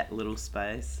 There's that little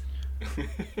space.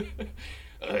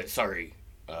 Sorry.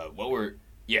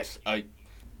 Yes, I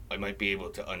might be able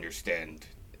to understand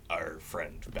our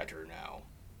friend better now.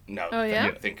 Now Oh, that yeah?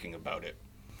 I'm thinking about it.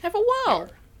 Have a whirl.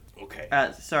 Okay.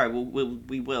 Sorry,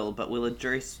 we will, but we'll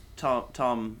address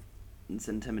Tom's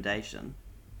intimidation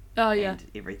Oh, yeah. and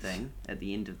everything at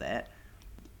the end of that.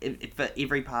 For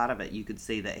every part of it, you could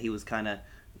see that he was kind of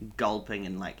gulping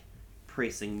and, like,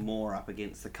 pressing more up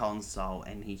against the console,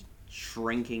 and he's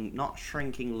shrinking, not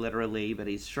shrinking literally, but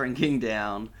he's shrinking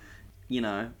down,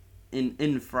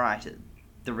 in fright at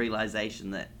the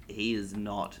realization that he is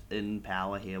not in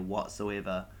power here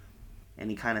whatsoever. And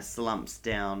he kind of slumps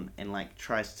down and, like,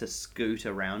 tries to scoot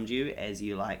around you as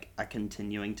you, like, are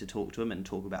continuing to talk to him and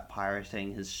talk about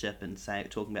pirating his ship and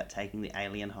talking about taking the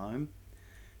alien home,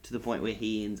 to the point where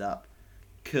he ends up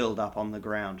curled up on the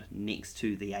ground next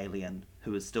to the alien,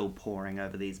 who is still poring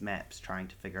over these maps trying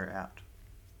to figure out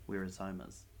where his home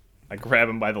is. I grab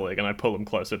him by the leg and I pull him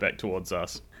closer back towards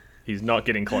us. He's not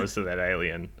getting close to that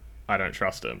alien. I don't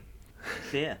trust him.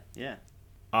 Fair, yeah.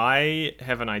 I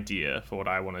have an idea for what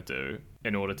I want to do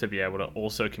in order to be able to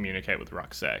also communicate with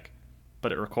Rucksack,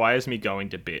 but it requires me going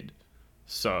to bed.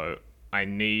 So I'd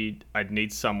need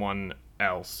someone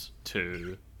else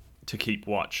to keep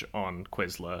watch on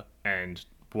Quizler, and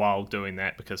while doing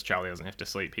that, because Charlie doesn't have to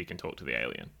sleep, he can talk to the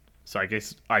alien. So I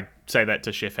guess I'd say that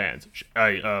to Chef Hands.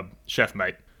 Hey, Chef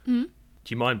mate, do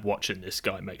you mind watching this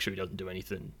guy, make sure he doesn't do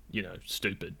anything,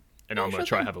 stupid? And I'm going to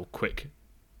try to have a quick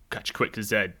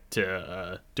Z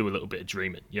to do a little bit of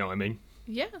dreaming, you know what I mean?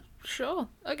 Yeah, sure.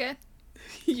 Okay.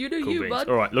 You do Cool you, beans. bud.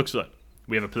 Alright, looks like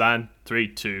we have a plan. 3,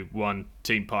 2, 1,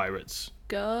 Team Pirates.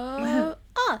 Go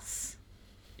us.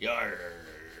 Yarr.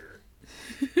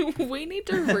 We need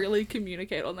to really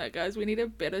communicate on that, guys. We need a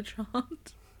better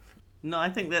chant. No, I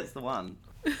think that's the one.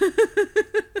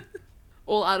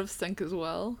 All out of sync as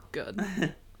well. Good.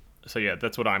 So yeah,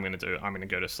 that's what I'm going to do. I'm going to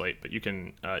go to sleep, but you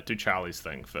can do Charlie's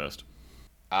thing first.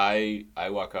 I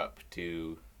walk up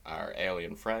to our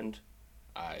alien friend.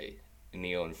 I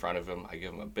kneel in front of him. I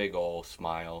give him a big ol'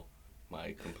 smile,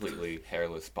 my completely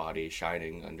hairless body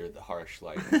shining under the harsh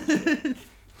light.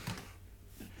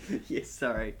 Yes,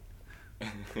 sorry.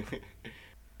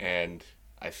 And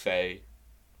I say,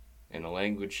 in a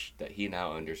language that he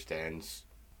now understands,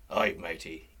 "Oi,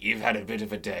 matey, you've had a bit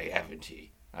of a day, haven't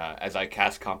ye?" As I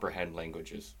cast Comprehend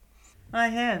Languages. I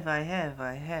have.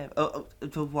 Oh,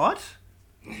 what?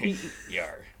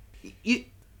 Yar.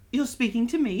 You're speaking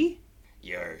to me?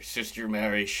 Your sister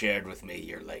Mary shared with me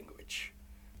your language.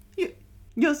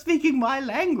 You're speaking my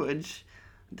language?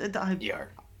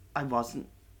 Yar. I wasn't...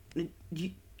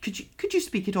 Could you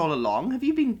speak it all along? Have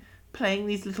you been playing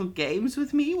these little games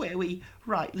with me where we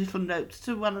write little notes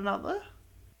to one another?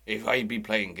 If I'd be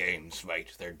playing games,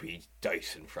 mate, there'd be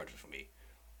dice in front of me.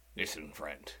 Listen,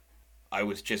 friend, I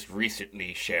was just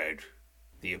recently shared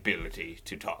the ability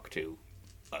to talk to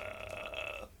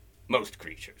most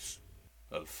creatures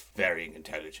of varying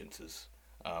intelligences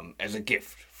as a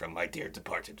gift from my dear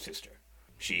departed sister.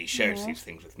 She shares these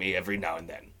things with me every now and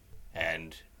then,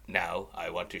 and now I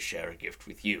want to share a gift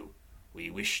with you. We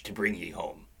wish to bring ye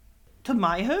home. To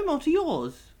my home or to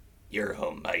yours? Your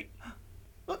home, mate.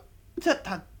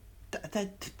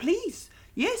 Please.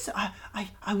 Yes,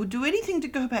 I would do anything to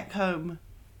go back home.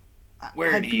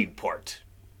 Where I've do you been- port?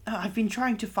 I've been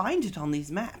trying to find it on these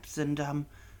maps, and,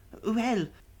 well,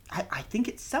 I think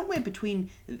it's somewhere between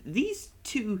these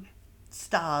two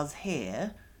stars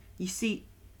here. You see,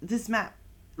 this map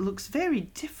looks very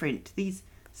different. These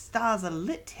stars are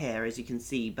lit here, as you can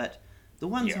see, but the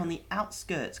ones Yeah. on the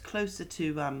outskirts, closer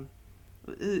to,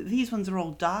 these ones are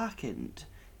all darkened.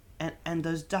 And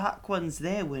those dark ones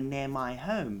there were near my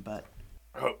home, but...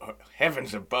 Oh,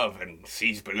 heavens above and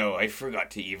seas below, I forgot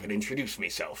to even introduce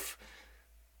myself.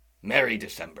 Merry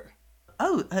December.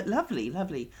 Oh, lovely,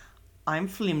 lovely. I'm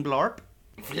Flimblorp.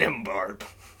 Flimblorp.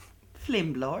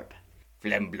 Flimblorp.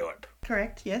 Flimblorp.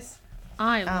 Correct, yes.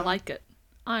 I like it.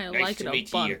 I Nice like to it a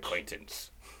meet bunch. ye,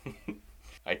 acquaintance.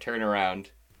 I turn around,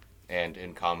 and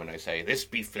in common I say, "This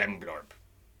be Flimblorp."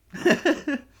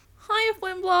 Hiya,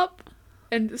 Flimblop.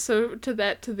 And so to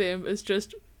them is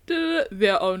just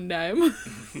their own name.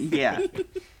 Yeah.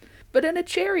 But in a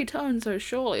cherry tone, so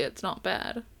surely it's not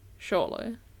bad.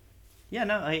 Surely. Yeah,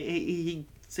 no, he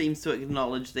seems to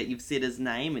acknowledge that you've said his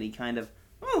name, and he kind of,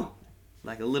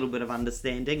 like a little bit of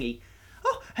understanding.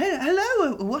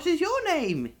 Hello, what is your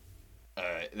name?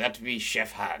 That be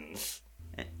Chef Hans.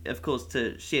 Of course,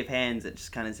 to Chef Hands, it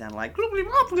just kind of sounded like...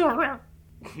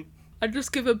 I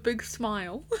just give a big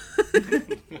smile.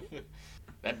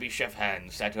 That be Chef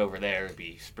Hans. That over there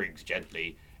be Spriggs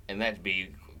Gently. And that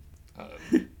be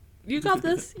You got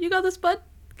this. You got this, bud.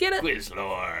 Get it.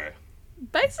 Quizlore.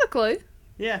 Basically.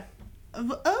 Yeah.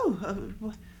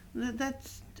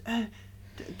 That's...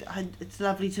 it's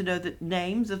lovely to know the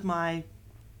names of my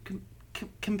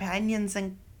companions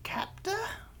and captor.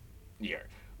 Yeah.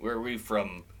 Where we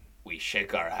from, we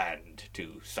shake our hand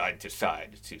to side to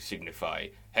signify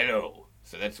hello.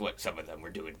 So that's what some of them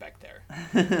were doing back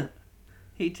there.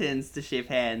 He turns to Chef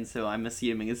Hands, who I'm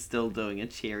assuming is still doing a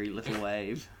cheery little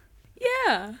wave.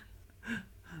 Yeah.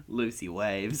 Lucy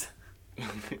waves.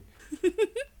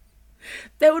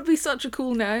 That would be such a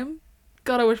cool name.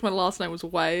 God, I wish my last name was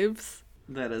Waves.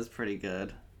 That is pretty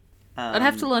good. I'd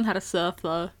have to learn how to surf,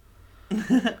 though.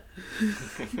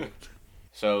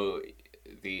 So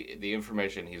the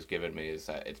information he's given me is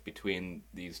that it's between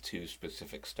these two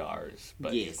specific stars,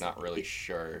 but Yes. he's not really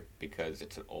sure because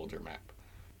it's an older map.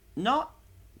 Not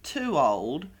too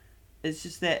old. It's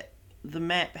just that the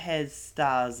map has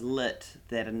stars lit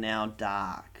that are now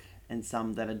dark, and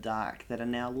some that are dark that are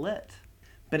now lit.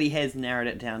 But he has narrowed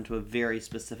it down to a very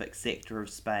specific sector of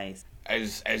space.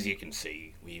 As you can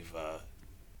see, we've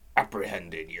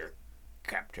apprehended your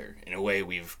captor. In a way,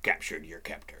 we've captured your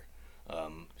captor.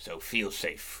 So feel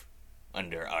safe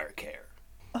under our care.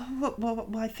 Oh,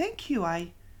 why, thank you.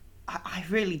 I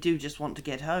really do just want to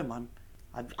get home.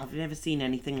 I've never seen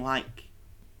anything like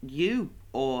you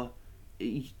or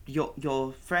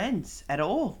your friends at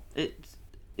all.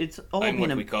 It's all I'm been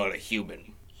what we call a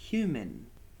human. human.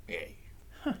 Yay.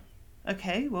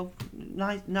 Okay, well,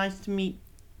 nice to meet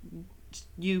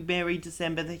you, Merry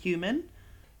December the human.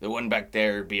 The one back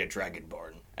there be a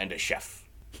dragonborn and a chef,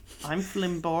 I'm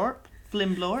Flimblorp,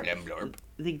 Flemblorp,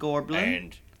 the Goblin.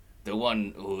 and the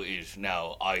one who is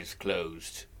now eyes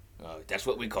closed. That's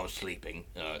what we call sleeping.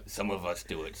 Some of us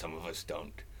do it, some of us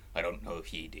don't. I don't know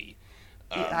if ye do.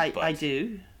 I but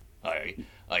do. I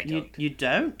You don't. you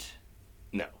don't?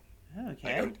 No.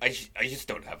 Okay. I don't. I just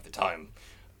don't have the time.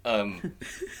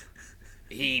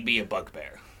 He be a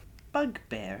bugbear.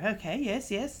 Bugbear. Okay,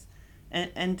 yes.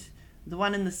 And the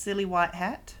one in the silly white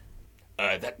hat?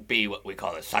 That be what we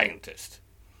call a scientist.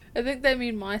 I think they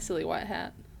mean my silly white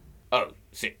hat. Oh,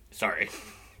 sorry.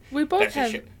 We both That's a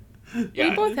have. shit. We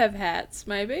Yeah, both have hats.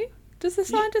 Maybe. Does the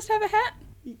scientist have a hat?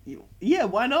 Yeah,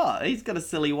 why not? He's got a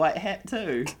silly white hat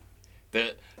too.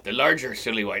 the larger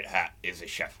silly white hat is a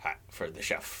chef hat for the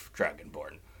chef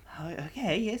dragonborn. Oh,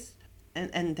 okay, yes.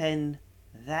 And then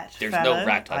that There's fellow, no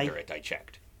rat under it. I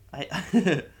checked.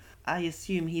 I I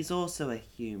assume he's also a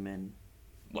human.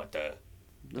 What the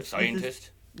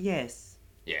scientist? Yes.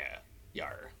 Yeah,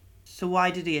 yar. So why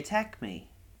did he attack me?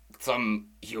 Some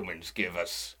humans give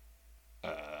us,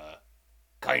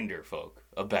 kinder folk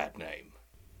a bad name.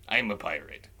 I'm a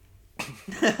pirate.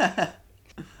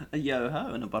 A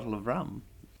yo-ho and a bottle of rum.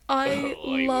 I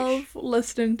Oh, I love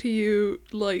listening to you,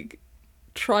 like,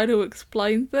 try to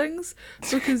explain things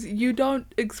because you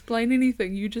don't explain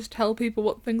anything. You just tell people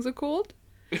what things are called.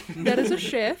 That is a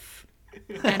chef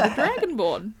and a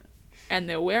dragonborn. And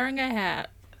they're wearing a hat.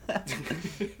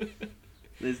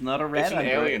 There's not a rat It's an under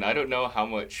it. alien. I don't know how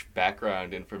much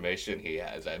background information he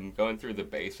has. I'm going through the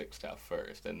basic stuff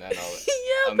first, and then I'll.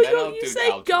 Yeah, and but then I'll you do say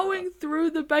algebra. going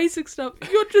through the basic stuff.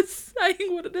 You're just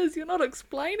saying what it is. You're not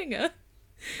explaining it.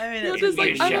 I mean, You're it's just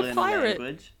like, easy I'm to a learn pirate.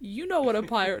 language. You know what a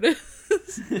pirate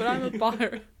is, but I'm a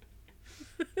pirate.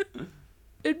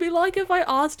 It'd be like if I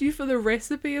asked you for the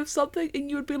recipe of something and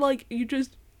you would be like,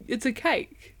 it's a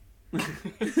cake.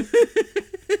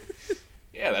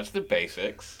 Yeah, that's the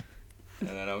basics. And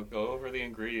then I'll go over the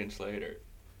ingredients later.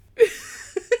 It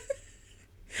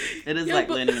is Yeah, like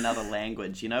but- learning another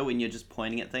language, you know, when you're just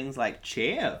pointing at things like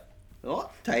chair,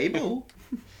 table.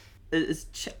 Is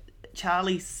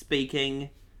Charlie speaking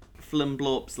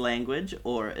Flimblorp's language,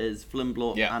 or is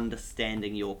Flimblorp Yeah.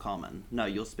 understanding your common? No,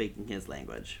 you're speaking his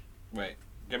language. Wait,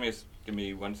 give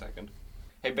me 1 second.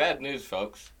 Hey, bad news,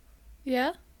 folks.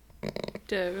 Yeah?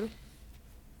 Dude.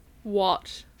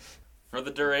 What? For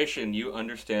the duration, you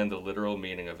understand the literal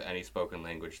meaning of any spoken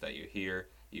language that you hear.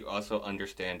 You also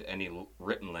understand any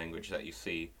written language that you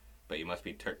see, but you must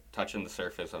be touching the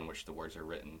surface on which the words are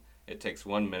written. It takes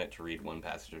 1 minute to read one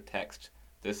passage of text.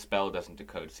 This spell doesn't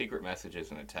decode secret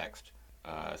messages in a text,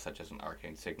 such as an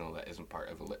arcane signal that isn't part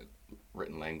of a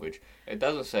written language. It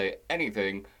doesn't say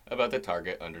anything about the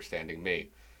target understanding me.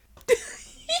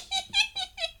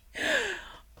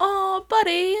 Oh,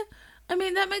 buddy. I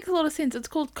mean, that makes a lot of sense. It's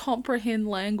called comprehend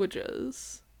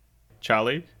languages.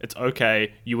 Charlie, it's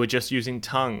okay. You were just using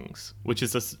tongues, which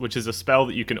is a spell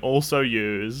that you can also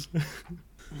use.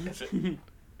 Is it?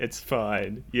 It's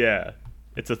fine. Yeah.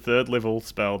 It's a 3rd level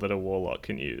spell that a warlock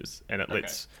can use, and it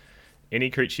lets any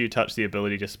creature you touch the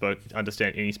ability to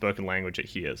understand any spoken language it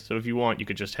hears. So if you want, you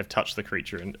could just have touched the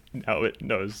creature and now it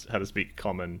knows how to speak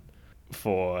common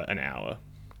for an hour.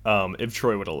 If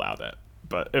Troy would allow that.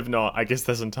 But if not, I guess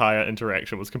this entire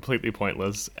interaction was completely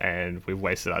pointless and we've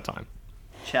wasted our time.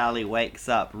 Charlie wakes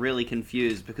up really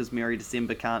confused because Merry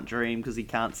December can't dream because he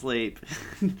can't sleep.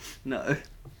 No.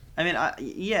 I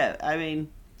mean,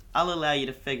 I'll allow you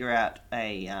to figure out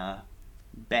a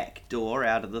back door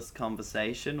out of this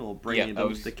conversation or bring Yeah, it I into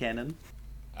was- the canon.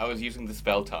 I was using the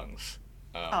spell tongues.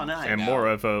 Oh, nice. And now-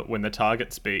 moreover, when the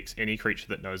target speaks, any creature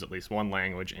that knows at least one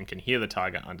language and can hear the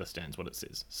target understands what it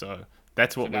says. So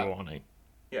that's what So we now- were wanting.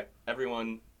 Yeah,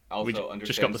 everyone also We understands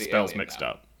just got the spells alien mixed now.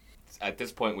 up. At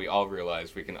this point, we all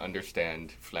realize we can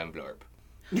understand Flamblorp.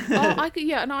 Oh, I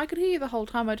could hear you the whole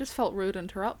time. I just felt rude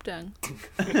interrupting.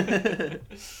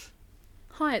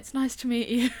 Hi, it's nice to meet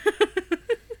you.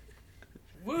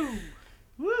 Woo!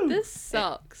 Woo! This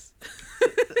sucks.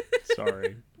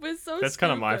 Sorry. We're so That's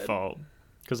kind of my stupid. fault.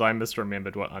 Because I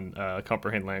misremembered what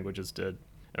comprehend languages did.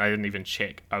 And I didn't even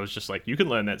check. I was just like, you can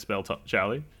learn that spell,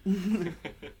 Charlie. Nah,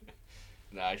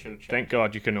 I should have checked. Thank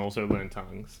God you can also learn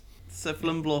tongues. So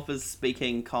Flimblorp is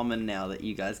speaking common now that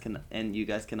you guys can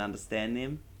understand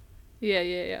them.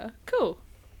 Yeah. Cool.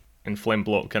 And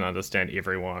Flemblorp can understand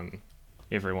everyone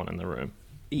in the room.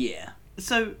 Yeah.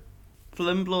 So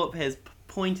Flimblorp has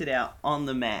pointed out on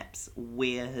the maps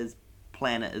where his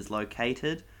planet is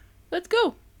located. Let's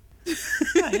go.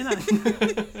 Yeah, you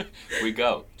know. We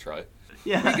go, Troy.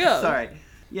 Yeah. We go. Sorry.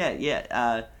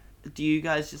 Yeah. Do you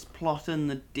guys just plot in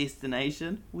the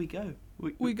destination? We go.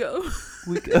 We go.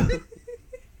 We go.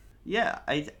 Yeah.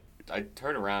 I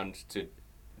turn around to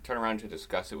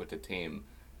discuss it with the team,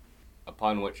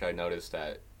 upon which I noticed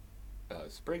that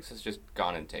Spriggs has just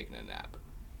gone and taken a nap.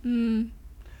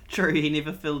 True. He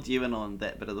never filled you in on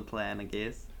that bit of the plan, I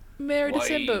guess. Merry Why?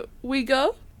 December. We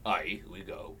go. Aye, we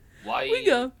go. Why? We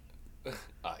go.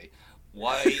 Aye.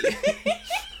 Why?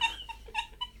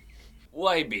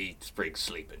 Why be Spriggs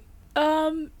sleeping?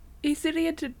 He said he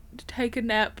had to take a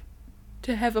nap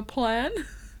to have a plan.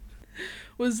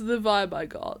 Was the vibe I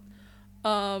got.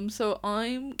 So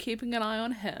I'm keeping an eye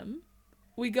on him.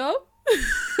 We go.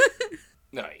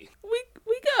 Aye,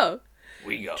 We go.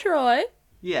 we go. Troy.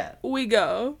 Yeah. We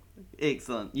go.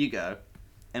 Excellent. You go.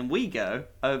 And we go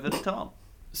over to Tom.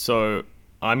 So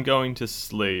I'm going to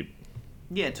sleep.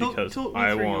 Yeah. Talk Because me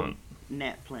I through want- your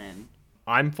nap plan.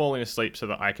 I'm falling asleep so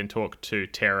that I can talk to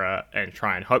Terra and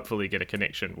try and hopefully get a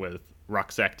connection with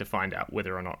Rucksack to find out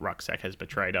whether or not Rucksack has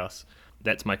betrayed us.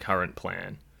 That's my current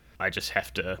plan. I just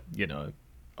have to,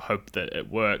 hope that it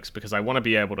works because I want to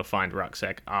be able to find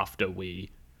Rucksack after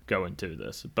we go and do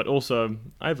this. But also,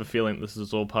 I have a feeling this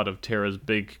is all part of Terra's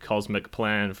big cosmic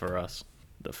plan for us.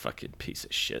 The fucking piece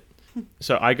of shit.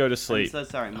 So I go to sleep so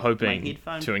sorry, my hoping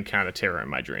headphone- to encounter Terra in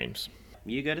my dreams.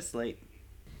 You go to sleep.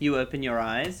 You open your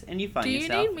eyes and you find Do you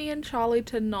yourself. need me and Charlie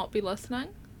to not be listening?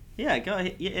 Yeah, go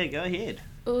ahead. Yeah, go ahead.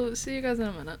 Oh, see you guys in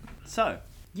a minute. So,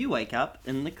 you wake up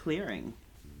in the clearing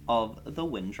of the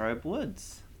Windrobe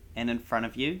Woods, and in front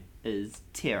of you is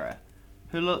Tara,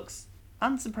 who looks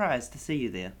unsurprised to see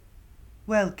you there.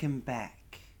 Welcome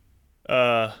back.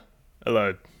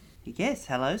 Hello. Yes,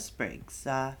 hello, Spriggs.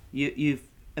 You've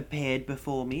appeared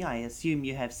before me. I assume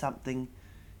you have something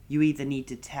you either need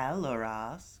to tell or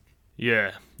ask.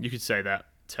 Yeah, you could say that,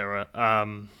 Tara.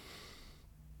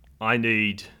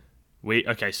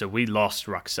 So we lost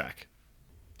Rucksack.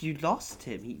 You lost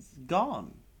him. He's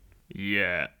gone.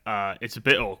 Yeah, it's a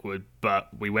bit awkward, but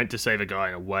we went to save a guy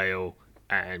in a whale,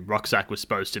 and Rucksack was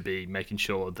supposed to be making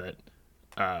sure that,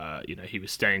 he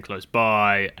was staying close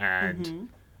by, and,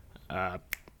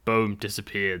 boom,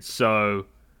 disappeared. So,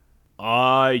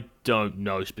 I don't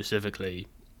know specifically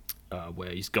where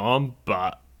he's gone,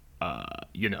 but,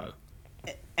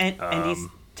 And he's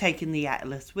taken the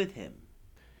Atlas with him.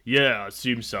 Yeah, I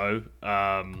assume so.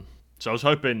 So I was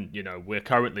hoping, we're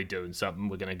currently doing something.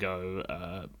 We're going to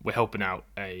go, we're helping out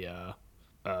a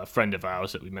friend of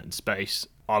ours that we met in space.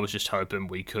 I was just hoping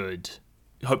we could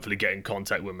hopefully get in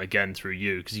contact with him again through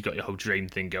you, because you got your whole dream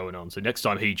thing going on. So next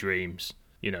time he dreams,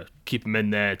 keep him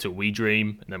in there till we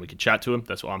dream, and then we can chat to him.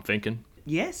 That's what I'm thinking.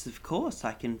 Yes, of course.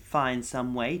 I can find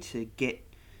some way to get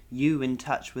you in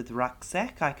touch with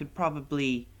Rucksack. I could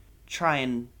probably try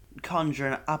and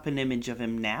conjure up an image of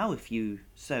him now, if you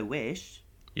so wish.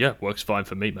 Yeah, works fine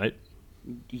for me, mate.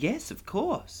 Yes, of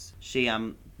course. She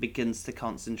begins to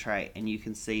concentrate, and you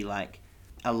can see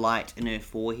a light in her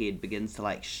forehead begins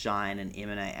to shine and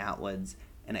emanate outwards,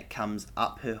 and it comes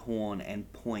up her horn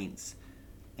and points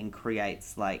and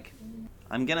creates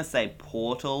I'm gonna say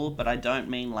portal, but I don't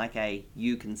mean a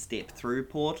you can step through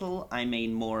portal. I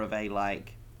mean more of a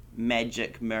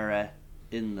magic mirror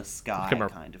in the sky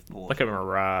kind of portal. Like a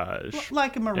mirage.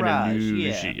 Like a mirage, An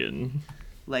yeah. illusion.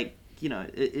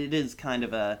 It is kind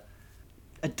of a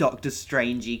Doctor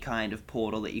Strangey kind of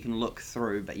portal that you can look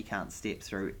through, but you can't step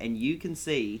through. And you can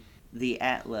see the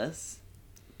Atlas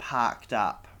parked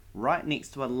up right next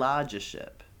to a larger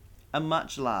ship. A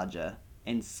much larger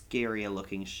and scarier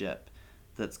looking ship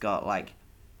that's got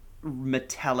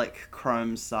metallic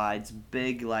chrome sides,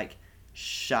 big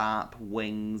sharp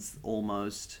wings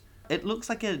almost. It looks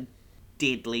like a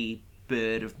deadly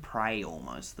bird of prey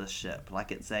almost, this ship.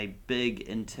 It's a big,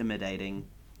 intimidating,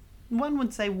 one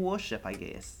would say warship, I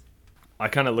guess. I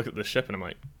kind of look at the ship and I'm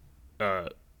like, a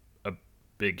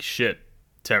big ship,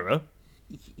 Terra.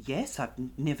 Yes, I've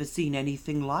never seen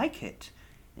anything like it.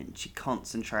 And she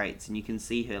concentrates, and you can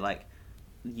see her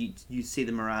you see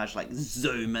the mirage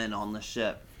zoom in on the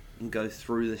ship and go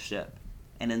through the ship,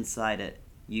 and inside it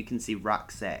you can see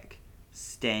Rucksack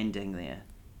standing there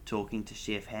talking to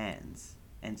Chef Hands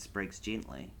and Spriggs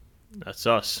Gently. That's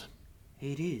us.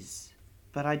 It is,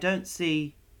 but I don't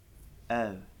see...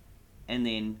 Oh. And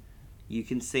then you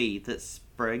can see that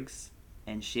Spriggs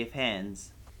and Chef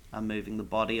Hands are moving the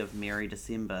body of Mary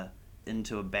December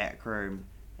into a back room,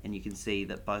 and you can see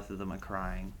that both of them are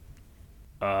crying.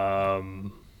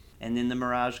 And then the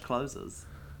mirage closes.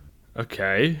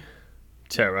 Okay.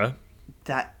 Terra.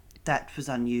 That was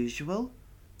unusual.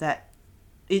 That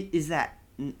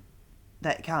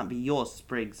can't be your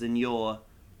Spriggs and your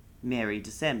Mary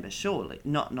December, surely.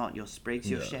 Not your Spriggs,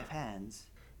 your Chef Hands.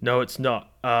 No, it's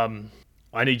not.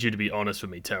 I need you to be honest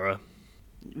with me, Terra.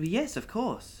 Yes, of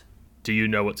course. Do you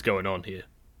know what's going on here?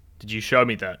 Did you show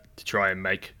me that to try and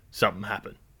make something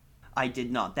happen? I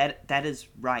did not. That is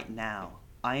right now.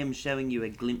 I am showing you a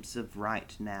glimpse of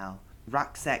right now.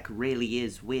 Rucksack really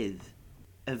is with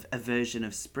a version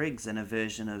of Spriggs and a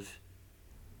version of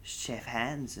Chef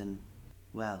Hands, and,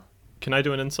 well... Can I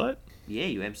do an insight? Yeah,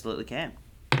 you absolutely can.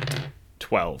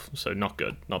 12, so not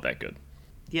good. Not that good.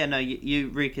 Yeah, no, you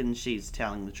reckon she's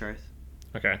telling the truth.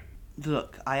 Okay.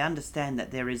 Look, I understand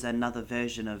that there is another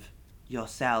version of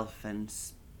yourself and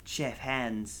Chef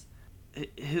Hands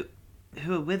who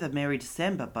are with a Mary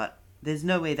December, but there's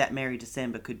no way that Mary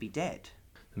December could be dead.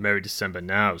 Mary December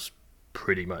now's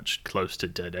pretty much close to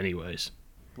dead anyways.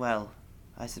 Well,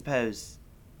 I suppose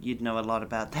you'd know a lot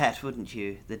about that, wouldn't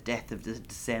you? The death of the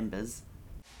Decembers.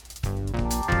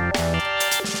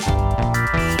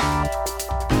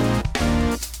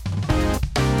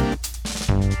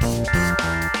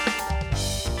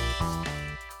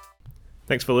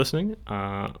 Thanks for listening.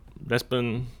 That's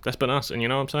been us, and you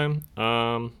know what I'm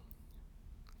saying?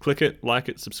 Click it, like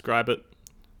it, subscribe it.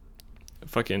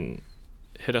 Fucking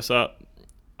hit us up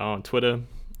on Twitter.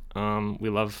 We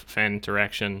love fan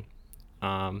interaction.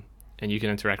 And you can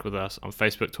interact with us on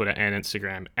Facebook, Twitter, and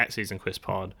Instagram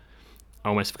 @SeasonQuestPod. I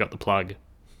almost forgot the plug.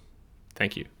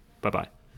 Thank you. Bye bye.